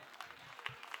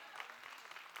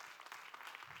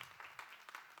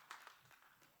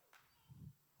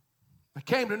 I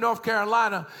came to North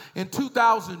Carolina in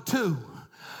 2002.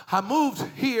 I moved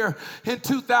here in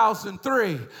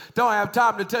 2003. Don't have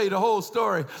time to tell you the whole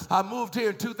story. I moved here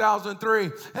in 2003,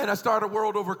 and I started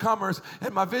World Overcomers,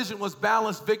 and my vision was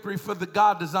balanced victory for the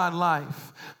God-designed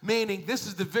life, meaning this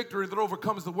is the victory that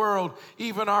overcomes the world,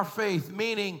 even our faith,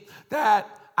 meaning that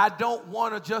I don't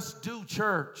want to just do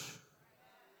church.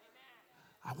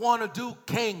 I want to do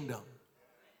kingdom.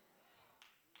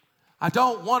 I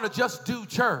don't want to just do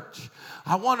church.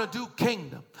 I want to do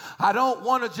kingdom. I don't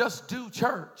want to just do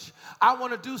church. I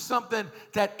want to do something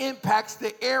that impacts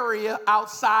the area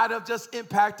outside of just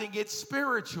impacting it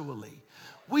spiritually.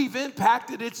 We've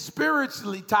impacted it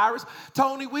spiritually, Tyrus.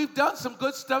 Tony, we've done some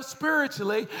good stuff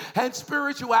spiritually, and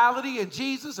spirituality and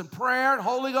Jesus and prayer and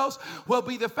Holy Ghost will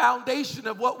be the foundation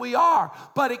of what we are,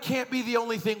 but it can't be the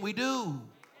only thing we do.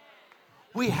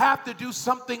 We have to do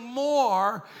something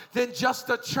more than just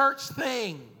a church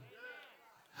thing.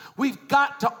 We've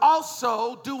got to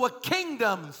also do a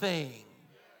kingdom thing.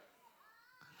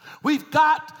 We've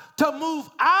got to move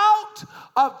out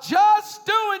of just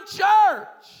doing church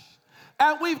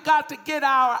And we've got to get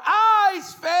our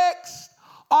eyes fixed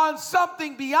on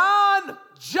something beyond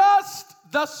just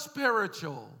the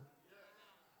spiritual.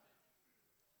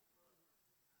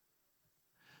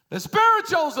 The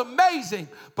spiritual is amazing,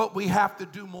 but we have to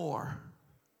do more.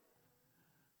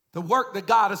 The work that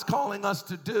God is calling us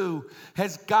to do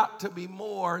has got to be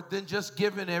more than just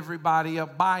giving everybody a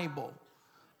Bible.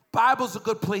 Bible's a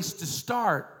good place to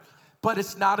start, but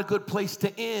it's not a good place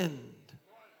to end.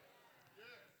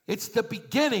 It's the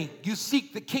beginning. You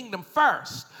seek the kingdom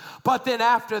first, but then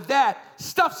after that,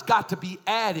 stuff's got to be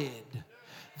added.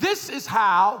 This is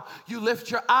how you lift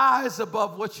your eyes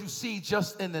above what you see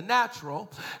just in the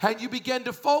natural, and you begin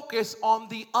to focus on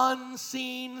the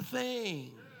unseen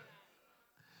thing.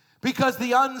 Because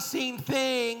the unseen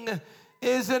thing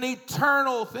is an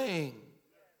eternal thing.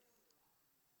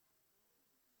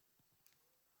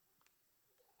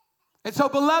 And so,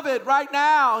 beloved, right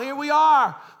now, here we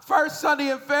are, first Sunday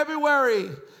in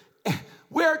February.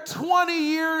 We're 20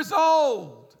 years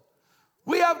old.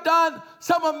 We have done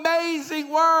some amazing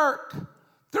work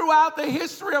throughout the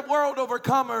history of World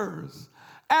Overcomers.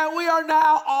 And we are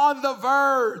now on the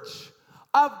verge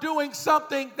of doing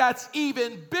something that's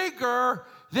even bigger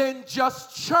than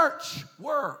just church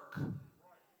work.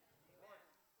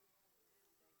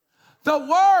 The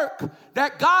work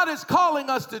that God is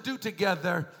calling us to do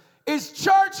together is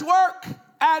church work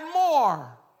and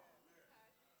more.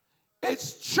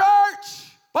 It's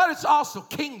church, but it's also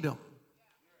kingdom.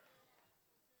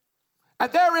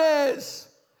 And there is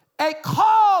a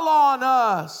call on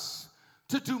us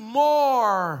to do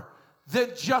more than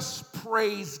just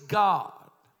praise God.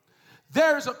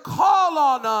 There's a call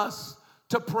on us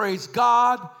to praise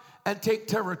God and take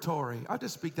territory. I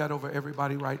just speak that over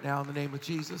everybody right now in the name of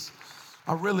Jesus.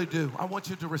 I really do. I want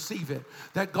you to receive it.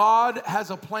 That God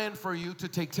has a plan for you to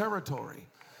take territory.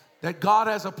 That God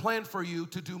has a plan for you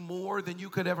to do more than you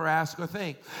could ever ask or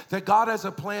think. That God has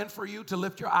a plan for you to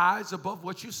lift your eyes above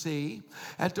what you see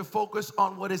and to focus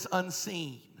on what is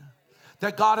unseen.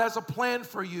 That God has a plan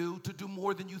for you to do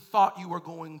more than you thought you were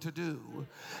going to do.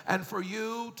 And for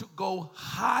you to go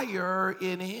higher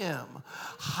in Him.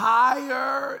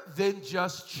 Higher than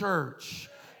just church.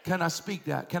 Can I speak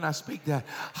that? Can I speak that?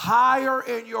 Higher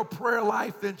in your prayer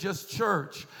life than just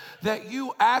church. That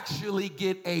you actually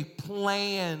get a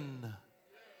plan.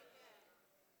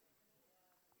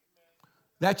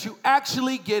 That you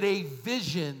actually get a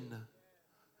vision.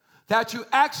 That you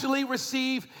actually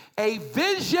receive a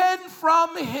vision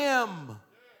from Him.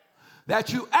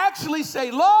 That you actually say,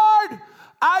 Lord,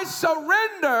 I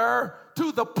surrender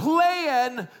to the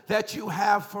plan that you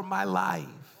have for my life.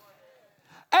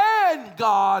 And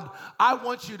God, I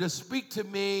want you to speak to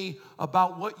me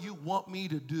about what you want me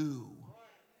to do.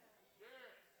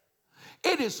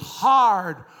 It is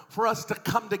hard for us to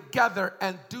come together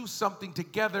and do something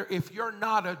together if you're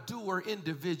not a doer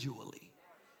individually.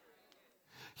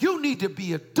 You need to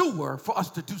be a doer for us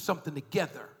to do something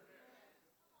together.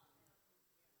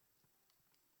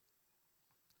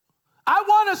 I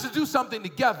want us to do something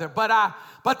together, but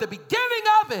the beginning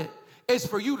of it is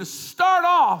for you to start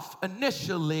off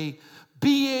initially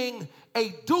being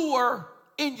a doer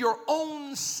in your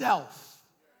own self.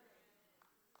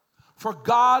 For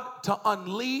God to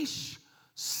unleash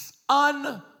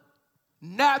unnatural,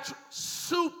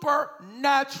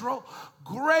 supernatural,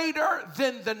 greater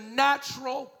than the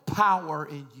natural power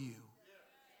in you.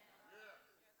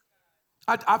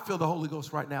 I feel the Holy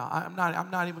Ghost right now. I'm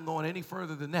not even going any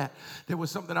further than that. There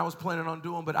was something I was planning on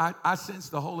doing, but I sense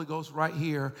the Holy Ghost right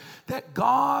here, that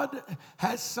God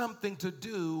has something to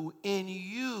do in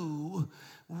you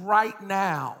right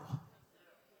now.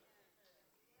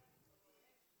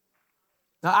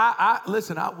 Now,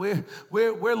 listen.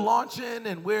 We're launching,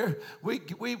 and we're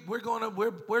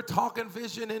talking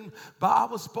vision, and I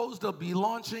was supposed to be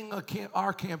launching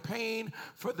our campaign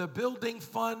for the building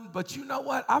fund. But you know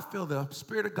what? I feel the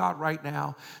Spirit of God right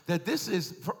now that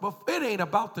it ain't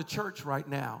about the church right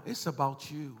now. It's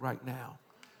about you right now.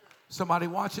 Somebody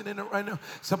watching right now,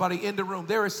 somebody in the room.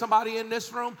 There is somebody in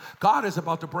this room. God is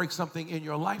about to break something in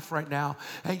your life right now,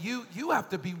 and you have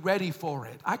to be ready for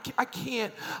it. I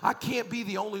can't be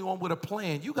the only one with a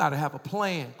plan. You got to have a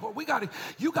plan.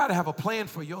 You got to have a plan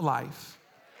for your life.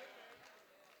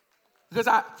 Because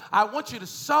I want you to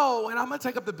sow, and I'm going to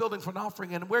take up the building for an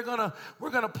offering, and we're gonna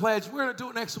pledge. We're gonna do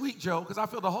it next week, Joe, because I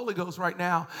feel the Holy Ghost right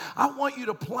now. I want you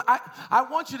to I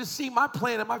want you to see my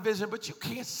plan and my vision, but you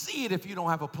can't see it if you don't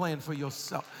have a plan for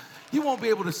yourself. You won't be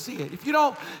able to see it if you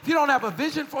don't have a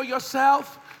vision for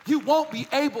yourself. You won't be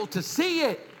able to see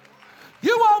it.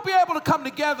 You won't be able to come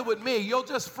together with me. You'll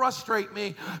just frustrate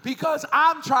me because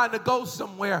I'm trying to go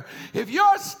somewhere. If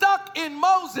you're stuck in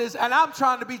Moses and I'm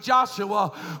trying to be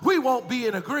Joshua, we won't be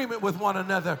in agreement with one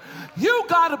another. You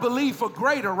got to believe for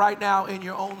greater right now in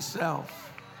your own self.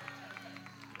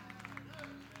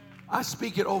 I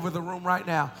speak it over the room right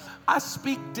now. I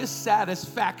speak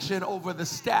dissatisfaction over the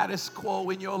status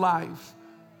quo in your life.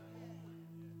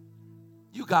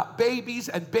 You got babies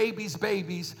and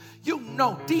babies. You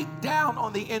know deep down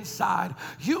on the inside,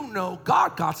 you know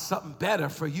God got something better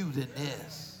for you than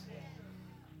this.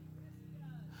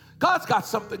 God's got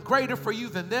something greater for you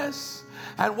than this.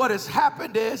 And what has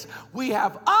happened is we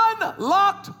have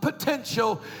unlocked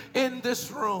potential in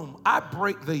this room. I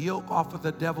break the yoke off of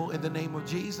the devil in the name of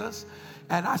Jesus,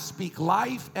 and I speak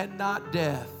life and not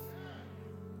death.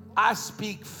 I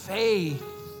speak faith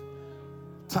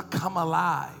to come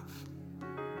alive.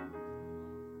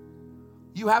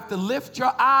 You have to lift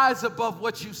your eyes above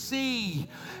what you see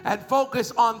and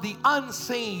focus on the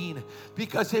unseen,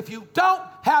 because if you don't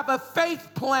have a faith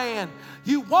plan,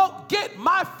 you won't get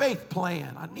my faith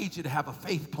plan. I need you to have a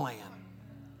faith plan.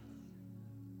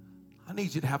 I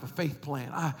need you to have a faith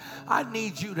plan. I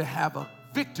need you to have a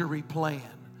victory plan.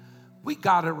 We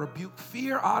got to rebuke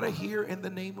fear out of here in the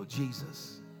name of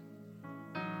Jesus.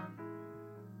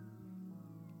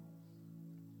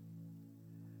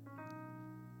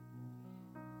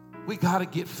 We got to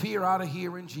get fear out of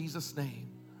here in Jesus' name.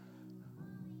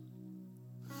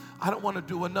 I don't want to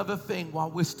do another thing while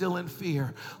we're still in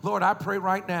fear. Lord, I pray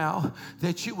right now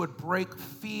that you would break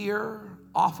fear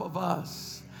off of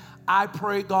us. I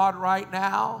pray, God, right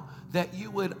now that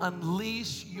you would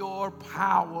unleash your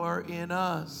power in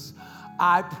us.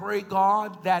 I pray,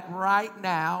 God, that right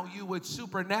now you would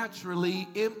supernaturally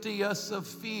empty us of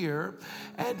fear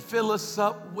and fill us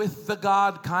up with the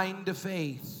God kind of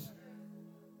faith.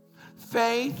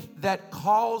 Faith that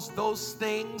calls those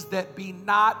things that be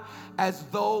not as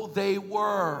though they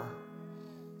were.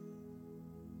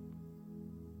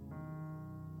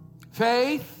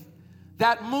 Faith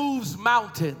that moves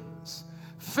mountains.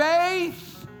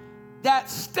 Faith that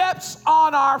steps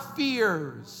on our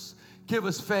fears. Give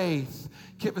us faith.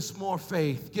 Give us more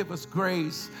faith. Give us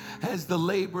grace as the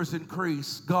labors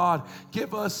increase. God,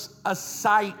 give us a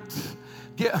sight.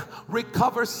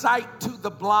 Recover sight to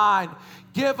the blind.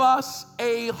 Give us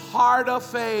a heart of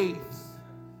faith.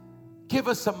 Give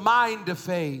us a mind of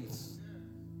faith.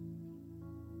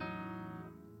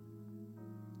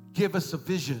 Give us a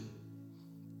vision.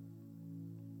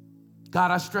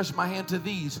 God, I stretch my hand to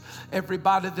these,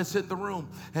 everybody that's in the room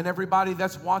and everybody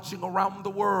that's watching around the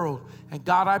world. And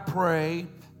God, I pray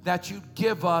that you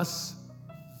give us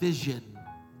vision.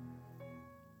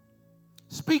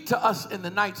 Speak to us in the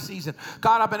night season.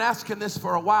 God, I've been asking this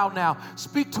for a while now.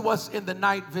 Speak to us in the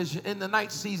night vision, in the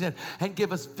night season, and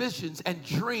give us visions and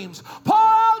dreams. Pour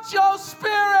out your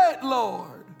spirit,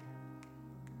 Lord.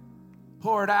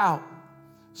 Pour it out.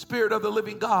 Spirit of the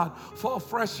living God, fall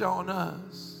fresh on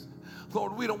us.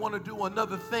 Lord, we don't want to do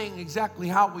another thing exactly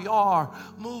how we are.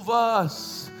 Move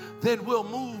us, then we'll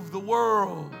move the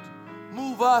world.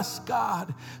 Move us,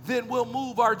 God, then we'll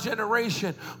move our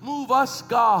generation. Move us,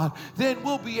 God, then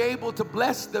we'll be able to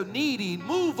bless the needy.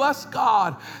 Move us,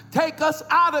 God. Take us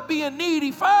out of being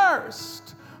needy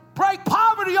first. Break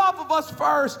poverty off of us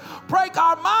first. Break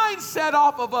our mindset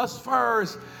off of us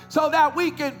first so that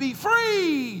we can be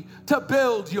free to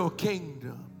build your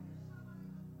kingdom.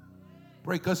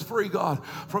 Break us free, God,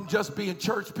 from just being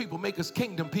church people. Make us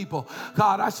kingdom people.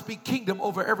 God, I speak kingdom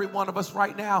over every one of us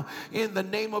right now. In the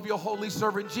name of your holy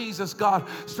servant Jesus, God,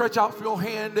 stretch out your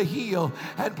hand to heal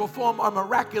and perform a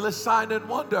miraculous sign and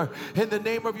wonder. In the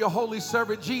name of your holy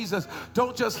servant Jesus,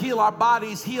 don't just heal our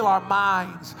bodies, heal our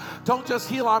minds. Don't just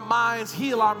heal our minds,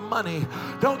 heal our money.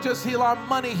 Don't just heal our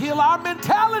money, heal our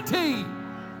mentality.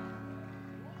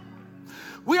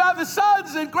 We are the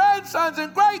sons and grandsons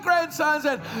and great-grandsons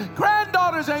and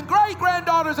granddaughters and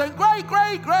great-granddaughters and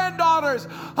great-great-granddaughters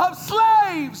of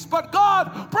slaves. But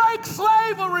God, break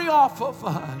slavery off of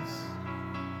us.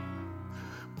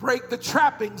 Break the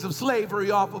trappings of slavery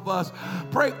off of us.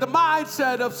 Break the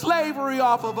mindset of slavery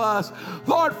off of us.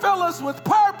 Lord, fill us with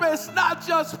purpose, not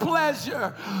just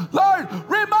pleasure. Lord,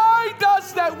 remind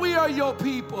us that we are your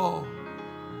people.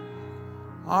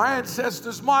 Our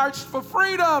ancestors marched for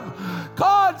freedom.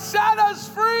 God, set us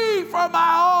free from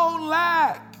our own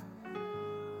lack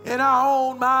in our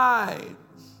own minds.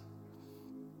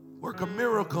 Work a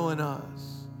miracle in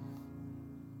us.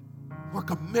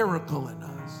 Work a miracle in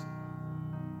us.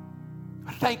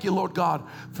 thank you, Lord God,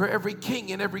 for every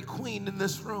king and every queen in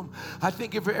this room. I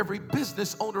thank you for every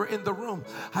business owner in the room.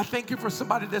 I thank you for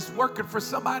somebody that's working for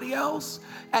somebody else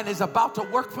and is about to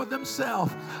work for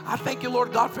themselves. I thank you,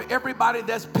 Lord God, for everybody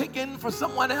that's picking for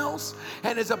someone else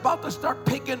and is about to start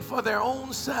picking for their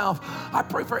own self. I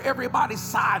pray for everybody's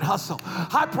side hustle.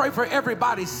 I pray for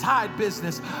everybody's side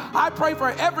business. I pray for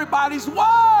everybody's work.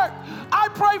 I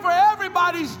pray for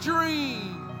everybody's dream.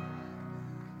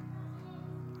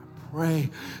 Pray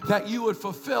that you would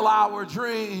fulfill our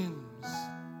dreams.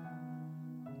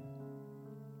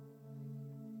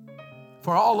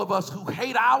 For all of us who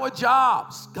hate our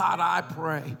jobs, God, I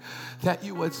pray that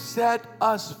you would set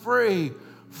us free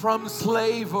from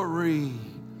slavery.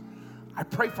 I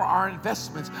pray for our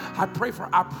investments. I pray for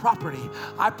our property.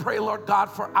 I pray, Lord God,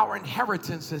 for our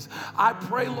inheritances. I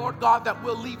pray, Lord God, that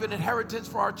we'll leave an inheritance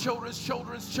for our children's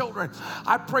children's children.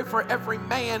 I pray for every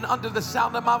man under the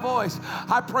sound of my voice.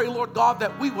 I pray, Lord God,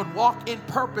 that we would walk in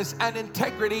purpose and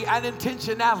integrity and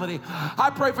intentionality.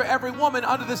 I pray for every woman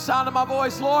under the sound of my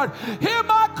voice. Lord, hear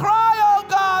my cry, oh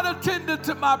God, attend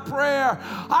to my prayer.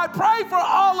 I pray for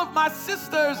all of my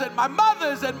sisters and my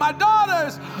mothers and my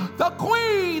daughters, the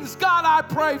queens, God. I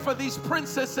pray for these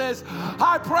princesses.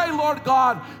 I pray, Lord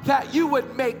God, that you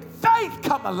would make faith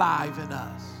come alive in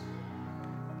us.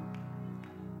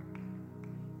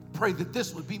 Pray that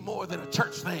this would be more than a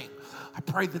church thing. I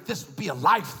pray that this would be a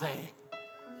life thing.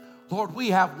 Lord, we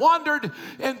have wandered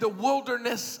in the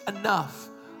wilderness enough.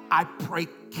 I pray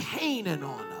Canaan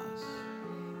on us.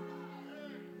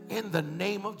 In the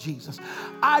name of Jesus.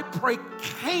 I pray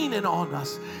Canaan on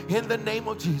us in the name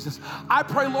of Jesus. I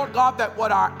pray, Lord God, that what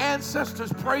our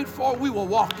ancestors prayed for, we will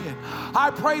walk in.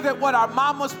 I pray that what our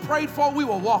mamas prayed for, we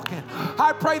will walk in.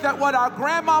 I pray that what our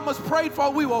grandmamas prayed for,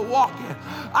 we will walk in.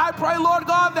 I pray, Lord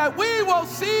God, that we will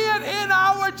see it in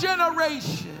our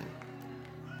generation.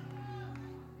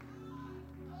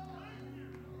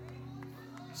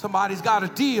 Somebody's got a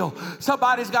deal.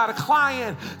 Somebody's got a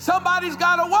client. Somebody's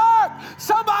got a work.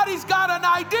 Somebody's got an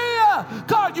idea.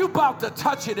 God, you about to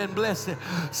touch it and bless it.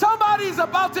 Somebody's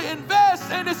about to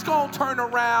invest and it's going to turn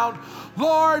around.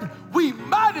 Lord, we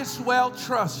might as well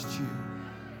trust you.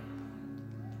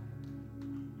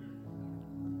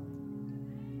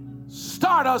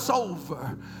 Start us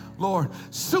over. Lord,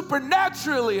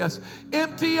 supernaturally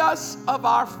empty us of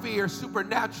our fear.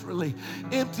 Supernaturally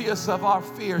empty us of our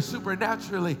fear.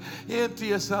 Supernaturally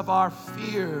empty us of our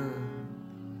fear.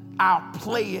 Our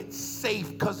play it safe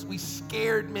because we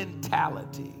scared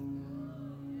mentality.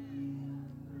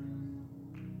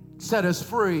 Set us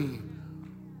free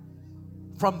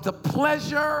from the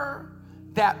pleasure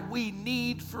that we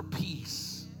need for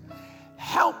peace.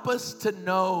 Help us to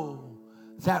know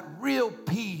that real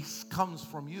peace comes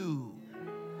from you.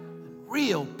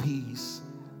 Real peace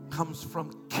comes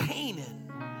from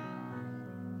Canaan.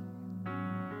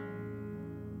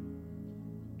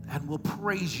 And we'll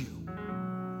praise you.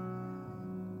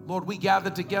 Lord, we gather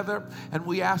together and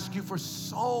we ask you for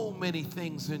so many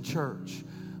things in church.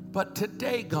 But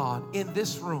today, God, in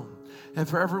this room, and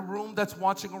for every room that's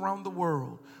watching around the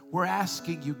world, we're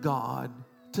asking you, God,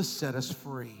 to set us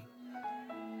free.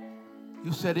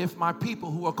 You said, if my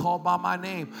people who are called by my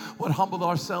name would humble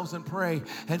ourselves and pray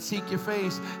and seek your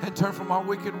face and turn from our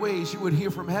wicked ways, you would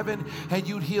hear from heaven and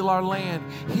you'd heal our land.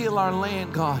 Heal our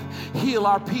land, God. Heal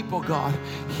our people, God.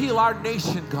 Heal our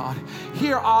nation, God.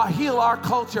 Heal our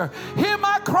culture. Hear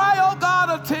my cry, oh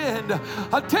God, attend.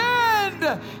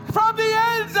 Attend. From the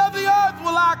ends of the earth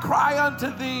will I cry unto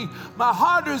thee. My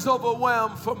heart is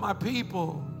overwhelmed for my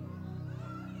people.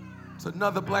 It's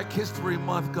another Black History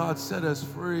Month. God, set us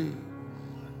free.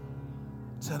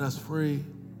 Set us free.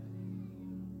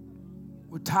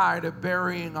 We're tired of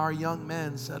burying our young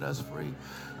men. Set us free.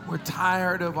 We're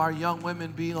tired of our young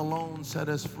women being alone. Set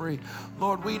us free.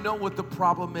 Lord, we know what the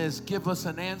problem is. Give us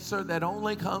an answer that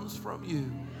only comes from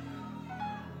you.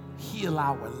 Heal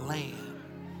our land.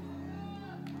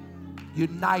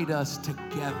 Unite us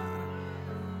together.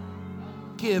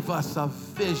 Give us a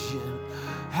vision.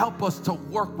 Help us to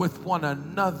work with one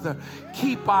another.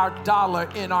 Keep our dollar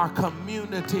in our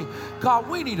community. God,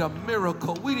 we need a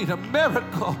miracle. We need a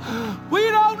miracle. We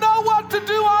don't know what to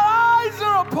do. Our eyes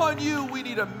are upon you. We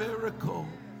need a miracle.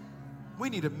 We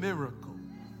need a miracle.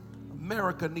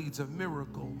 America needs a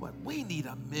miracle, but we need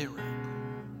a miracle.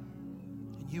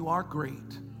 And you are great.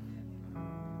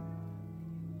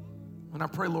 And I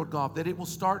pray, Lord God, that it will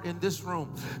start in this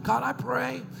room. God, I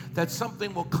pray that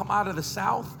something will come out of the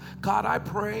South. God, I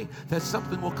pray that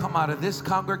something will come out of this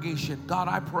congregation. God,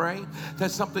 I pray that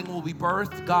something will be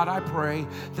birthed. God, I pray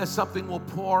that something will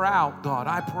pour out. God,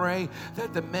 I pray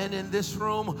that the men in this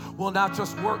room will not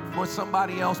just work for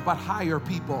somebody else, but hire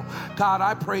people. God,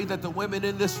 I pray that the women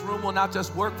in this room will not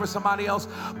just work for somebody else,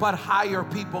 but hire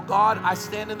people. God, I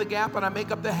stand in the gap and I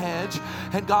make up the hedge.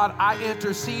 And God, I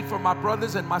intercede for my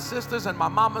brothers and my sisters and my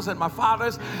mamas and my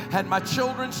fathers and my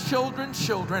children's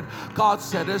children. God,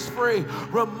 set us free.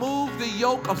 Remove the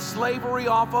yoke of slavery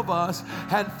off of us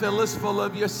and fill us full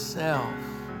of yourself.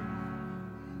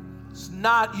 It's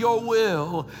not your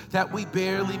will that we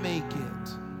barely make it.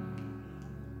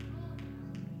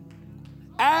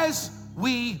 As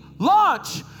we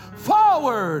launch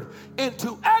forward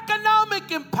into economic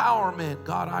empowerment,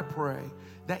 God, I pray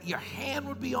that your hand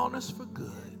would be on us for good.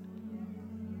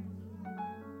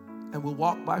 And we'll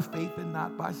walk by faith and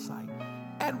not by sight.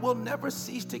 And we'll never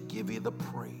cease to give you the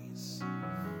praise.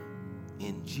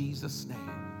 In Jesus' name.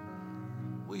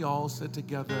 We all sit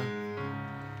together.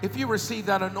 If you receive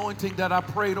that anointing that I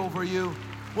prayed over you,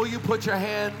 will you put your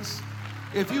hands?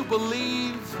 If you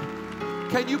believe,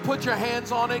 can you put your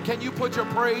hands on it? Can you put your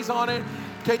praise on it?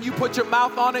 Can you put your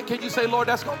mouth on it? Can you say, Lord,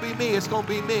 that's going to be me. It's going to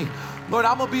be me. Lord,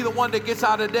 I'm going to be the one that gets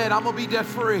out of debt. I'm going to be debt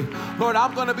free. Lord,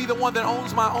 I'm going to be the one that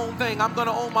owns my own thing. I'm going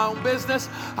to own my own business.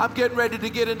 I'm getting ready to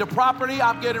get into property.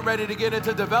 I'm getting ready to get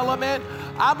into development.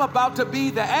 I'm about to be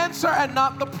the answer and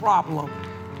not the problem.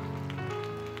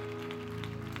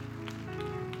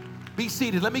 Be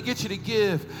seated. Let me get you to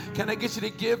give. Can I get you to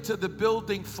give to the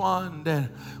building fund?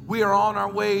 And we are on our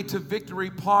way to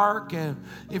Victory Park. And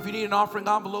if you need an offering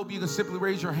envelope, you can simply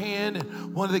raise your hand,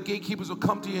 and one of the gatekeepers will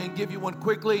come to you and give you one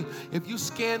quickly. If you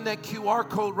scan that QR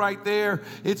code right there,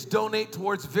 it's donate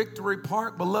towards Victory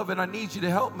Park. Beloved, I need you to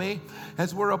help me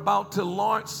as we're about to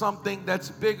launch something that's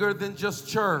bigger than just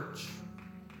church.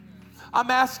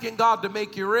 I'm asking God to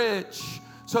make you rich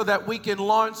so that we can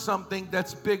launch something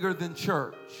that's bigger than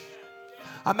church.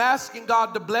 I'm asking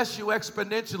God to bless you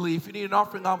exponentially. If you need an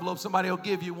offering envelope, somebody will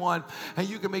give you one, and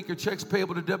you can make your checks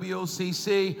payable to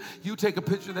WOCC. You take a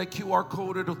picture of that QR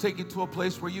code. It'll take you to a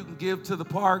place where you can give to the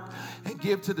park and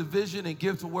give to the vision and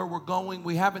give to where we're going.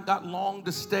 We haven't got long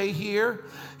to stay here,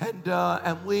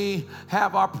 and we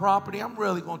have our property. I'm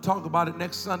really going to talk about it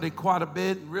next Sunday quite a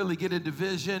bit and really get into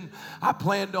vision. I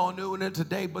planned on doing it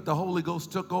today, but the Holy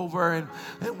Ghost took over, and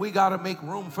we got to make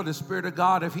room for the Spirit of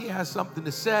God if He has something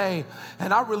to say.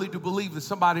 And I really do believe that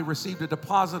somebody received a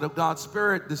deposit of God's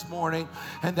Spirit this morning,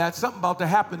 and that something about to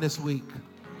happen this week.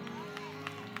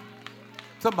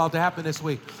 Something about to happen this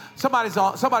week.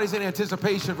 Somebody's in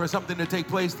anticipation for something to take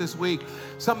place this week.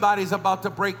 Somebody's about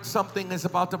to break something that's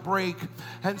about to break.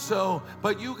 And so,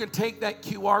 but you can take that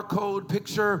QR code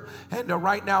picture, and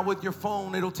right now with your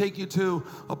phone, it'll take you to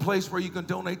a place where you can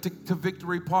donate to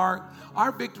Victory Park.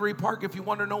 Our Victory Park, if you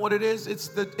want to know what it is, it's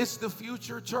the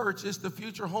future church. It's the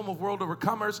future home of World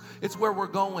Overcomers. It's where we're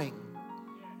going.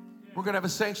 We're going to have a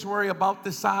sanctuary about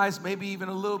this size, maybe even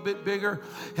a little bit bigger.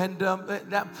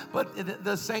 But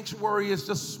the sanctuary is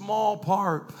just a small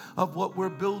part of what we're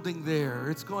building there.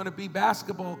 It's going to be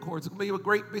basketball courts. It's going to be a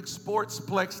great big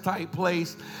sportsplex type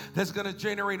place that's going to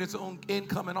generate its own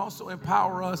income and also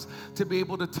empower us to be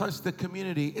able to touch the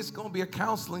community. It's going to be a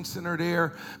counseling center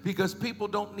there because people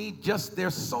don't need just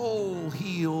their soul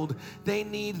healed. They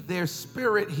need their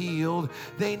spirit healed.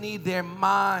 They need their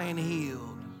mind healed.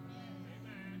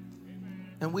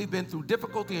 And we've been through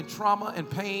difficulty and trauma and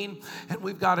pain, and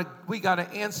we got to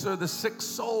answer the sick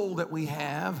soul that we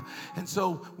have. And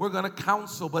so we're going to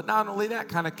counsel, but not only that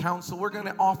kind of counsel, we're going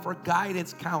to offer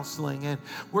guidance counseling, and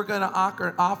we're going to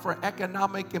offer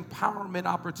economic empowerment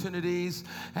opportunities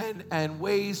and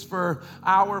ways for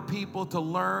our people to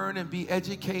learn and be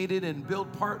educated and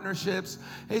build partnerships.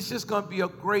 It's just going to be a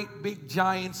great big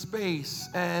giant space,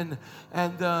 and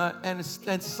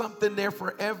something there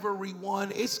for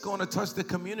everyone. It's going to touch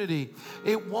the community.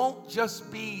 It won't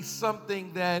just be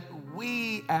something that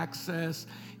we access,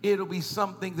 it'll be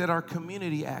something that our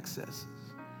community accesses.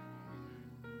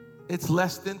 It's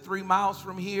less than 3 miles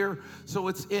from here, so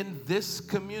it's in this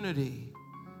community.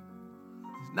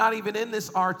 It's not even in this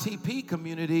RTP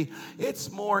community,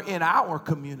 it's more in our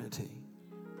community.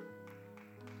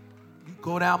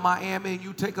 Go down Miami and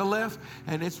you take a left,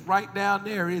 and it's right down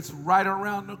there. It's right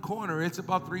around the corner. It's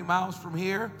about 3 miles from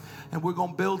here, and we're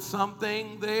going to build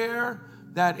something there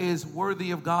that is worthy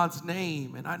of God's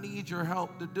name, and I need your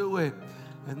help to do it.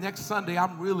 And next Sunday,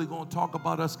 I'm really going to talk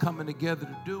about us coming together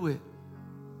to do it.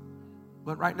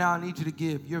 But right now, I need you to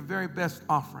give your very best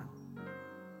offering.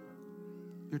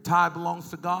 Your tithe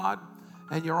belongs to God.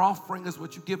 And your offering is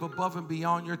what you give above and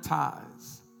beyond your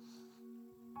tithes.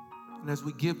 And as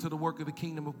we give to the work of the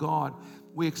kingdom of God,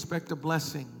 we expect a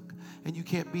blessing. And you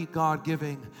can't beat God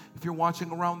giving. If you're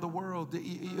watching around the world,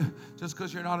 just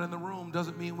because you're not in the room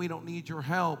doesn't mean we don't need your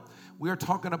help. We are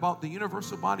talking about the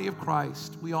universal body of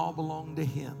Christ. We all belong to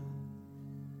Him.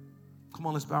 Come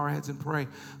on, let's bow our heads and pray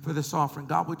for this offering.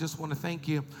 God, we just want to thank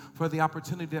you for the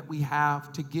opportunity that we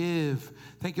have to give.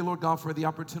 Thank you, Lord God, for the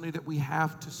opportunity that we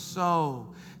have to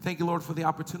sow. Thank you, Lord, for the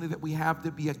opportunity that we have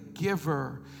to be a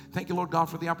giver. Thank you, Lord God,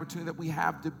 for the opportunity that we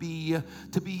have to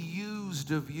be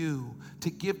used of you, to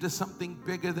give to something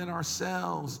bigger than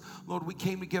ourselves. Lord, we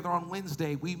came together on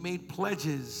Wednesday. We made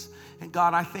pledges. And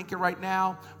God, I thank you right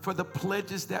now for the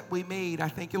pledges that we made. I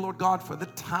thank you, Lord God, for the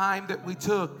time that we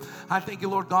took. I thank you,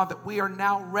 Lord God, that we are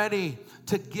now ready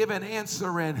to give an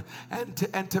answer and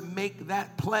to make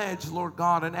that pledge, Lord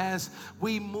God. And as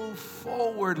we move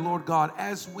forward, Lord God,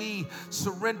 as we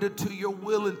surrender to your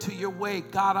will and to your way,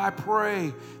 God, I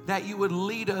pray that you would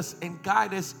lead us and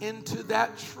guide us into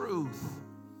that truth.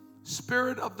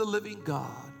 Spirit of the living God,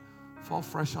 fall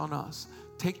fresh on us.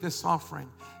 Take this offering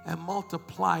and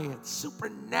multiply it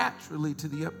supernaturally to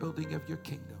the upbuilding of your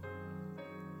kingdom.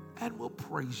 And we'll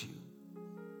praise you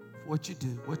for what you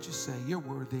do, what you say. You're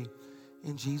worthy.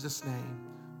 In Jesus' name,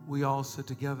 we all sit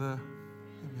together.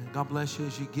 Amen. God bless you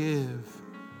as you give.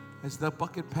 As the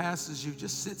bucket passes you,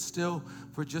 just sit still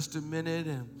for just a minute.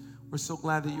 And we're so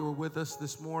glad that you were with us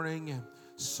this morning. And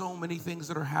so many things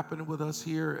that are happening with us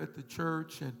here at the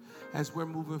church. And as we're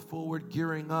moving forward,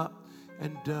 gearing up,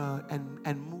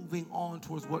 and moving on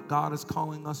towards what God is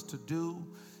calling us to do.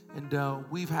 And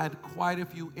we've had quite a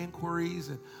few inquiries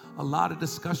and a lot of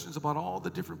discussions about all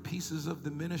the different pieces of the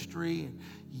ministry, and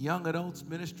young adults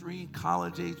ministry, and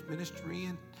college age ministry,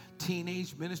 and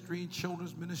teenage ministry, and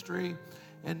children's ministry.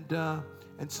 And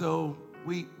so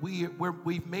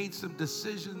we've made some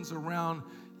decisions around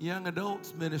young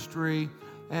adults ministry.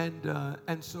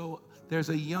 And so there's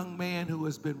a young man who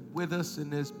has been with us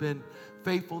and has been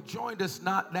faithful, joined us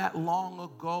not that long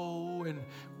ago, and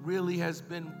really has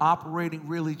been operating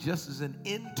really just as an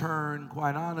intern,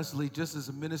 quite honestly, just as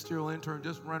a ministerial intern,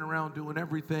 just running around doing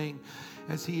everything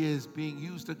as he is being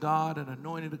used of God and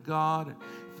anointed of God and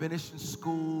finishing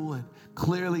school. And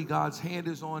clearly God's hand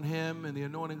is on him and the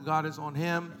anointing of God is on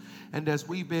him. And as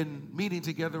we've been meeting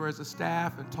together as a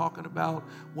staff and talking about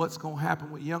what's going to happen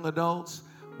with young adults,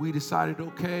 we decided,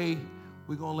 okay,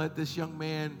 we're going to let this young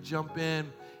man jump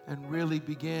in and really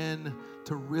begin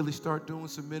to really start doing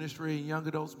some ministry, young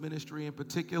adults ministry in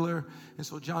particular. And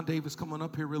so John Davis coming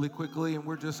up here really quickly, and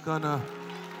we're just going to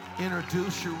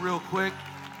introduce you real quick.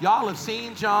 Y'all have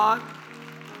seen John.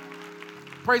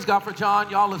 Praise God for John.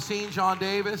 Y'all have seen John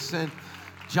Davis. And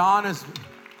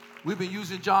we've been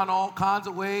using John all kinds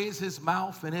of ways, his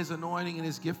mouth and his anointing and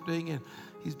his gifting. And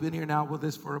he's been here now with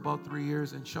us for about 3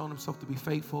 years and shown himself to be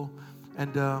faithful.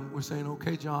 And we're saying,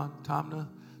 okay, John, time to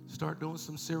start doing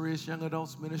some serious young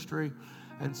adults ministry.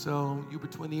 And so you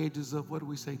between the ages of, what do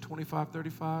we say, 25,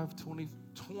 35,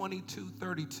 22,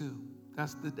 32.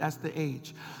 That's the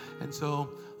age. And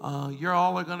so you're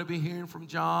all are going to be hearing from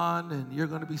John, and you're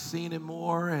going to be seeing him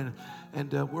more. And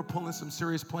we're pulling some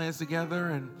serious plans together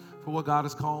and for what God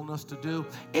is calling us to do.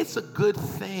 It's a good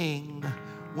thing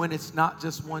when it's not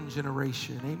just one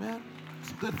generation. Amen?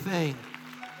 It's a good thing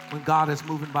when God is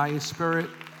moving by His Spirit.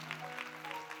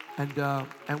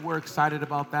 And we're excited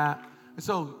about that. And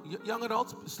so young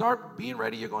adults, start being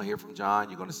ready. You're going to hear from John.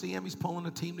 You're going to see him. He's pulling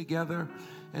a team together.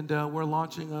 And we're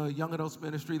launching a young adults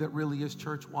ministry that really is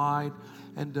church-wide.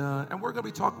 And we're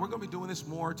going to be doing this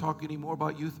more, talking to you more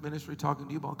about youth ministry, talking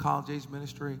to you about college-age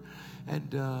ministry,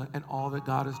 and all that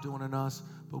God is doing in us.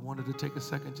 But wanted to take a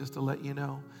second just to let you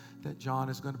know that John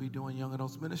is going to be doing young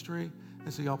adults ministry.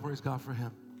 And so y'all praise God for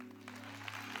him.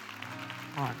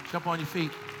 All right, jump on your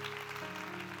feet.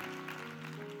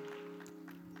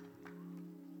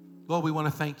 Lord, we want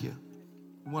to thank you.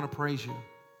 We want to praise you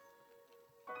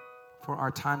for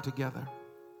our time together.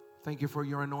 Thank you for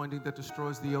your anointing that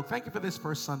destroys the yoke. Thank you for this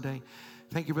first Sunday.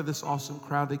 Thank you for this awesome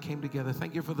crowd that came together.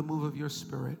 Thank you for the move of your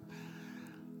Spirit.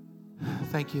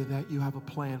 Thank you that you have a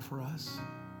plan for us.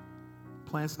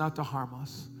 Plans not to harm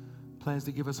us. Plans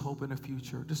to give us hope in the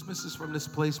future. Dismiss us from this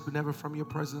place, but never from your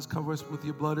presence. Cover us with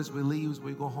your blood as we leave, as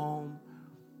we go home.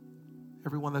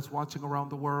 Everyone that's watching around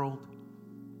the world,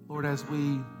 Lord, as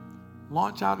we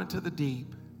launch out into the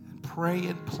deep and pray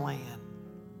and plan,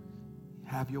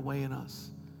 have your way in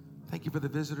us. Thank you for the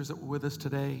visitors that were with us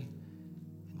today.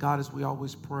 And God, as we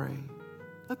always pray,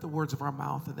 let the words of our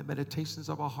mouth and the meditations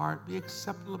of our heart be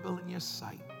acceptable in your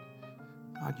sight.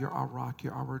 God, you're our rock,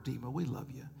 you're our Redeemer. We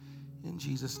love you. In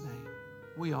Jesus' name,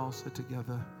 We all said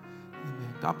together,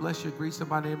 amen. God bless you. Greet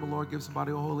somebody in the name of the Lord. Give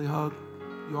somebody a holy hug.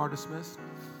 You are dismissed.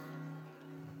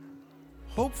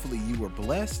 Hopefully you were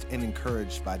blessed and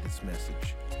encouraged by this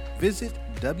message. Visit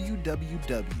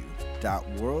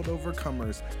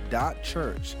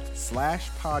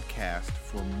www.worldovercomers.church/podcast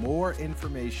for more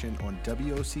information on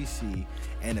WOCC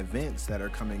and events that are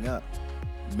coming up.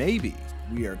 Maybe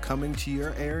we are coming to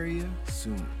your area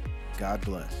soon. God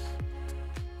bless.